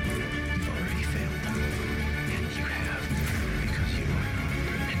terrified. You've already failed. And you have, because you are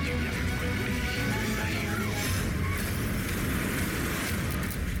not, and you never will be, a hero.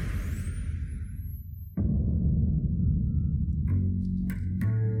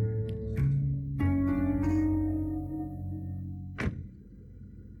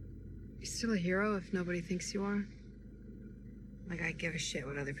 You're still a hero if nobody thinks you are? Like I give a shit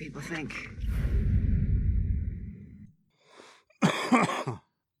what other people think.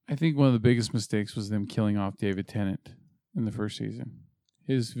 I think one of the biggest mistakes was them killing off David Tennant in the first season.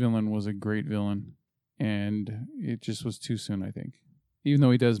 His villain was a great villain, and it just was too soon, I think. Even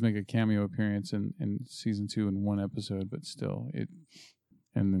though he does make a cameo appearance in season 2 in one episode, but still,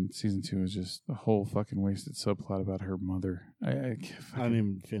 and then season 2 is just a whole fucking wasted subplot about her mother. I didn't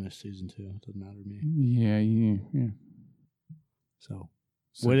even finish season 2. It doesn't matter to me. Yeah. So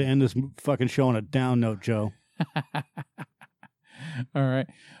way to end this fucking show on a down note, Joe. All right.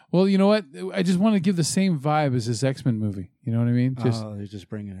 Well, you know what? I just want to give the same vibe as this X-Men movie. You know what I mean? He's just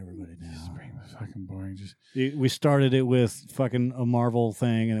bringing everybody down. Just bringing the fucking boring. We started it with fucking a Marvel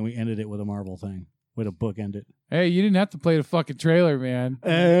thing, and then we ended it with a Marvel thing. Way to bookend it. Hey, you didn't have to play the fucking trailer, man.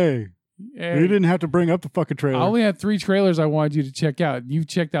 Hey. You didn't have to bring up the fucking trailer. I only had 3 trailers I wanted you to check out. You've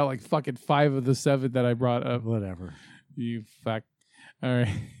checked out like fucking 5 of the 7 that I brought up. Whatever. You fuck. All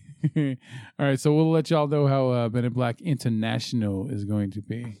right. All right, so we'll let y'all know how Men in Black International is going to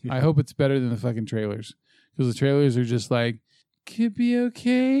be. I hope it's better than the fucking trailers. Because the trailers are just like, could be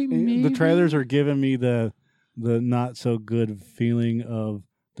okay, maybe. The trailers are giving me the not so good feeling of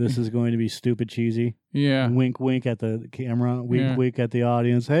this is going to be stupid cheesy. Yeah. Wink, wink at the camera. Wink, wink at the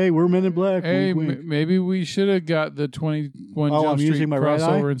audience. Hey, we're Men in Black. Hey, wink, wink. maybe we should have got the 21 I'm Jump Street using my right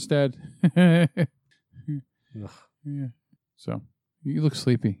crossover eye? instead. Yeah. So, you look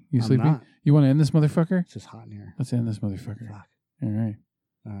sleepy. You I'm sleepy? not. You want to end this motherfucker? It's just hot in here. Let's end this motherfucker. Fuck. All right.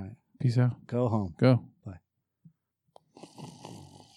 All right. Peace out. Go home. Go.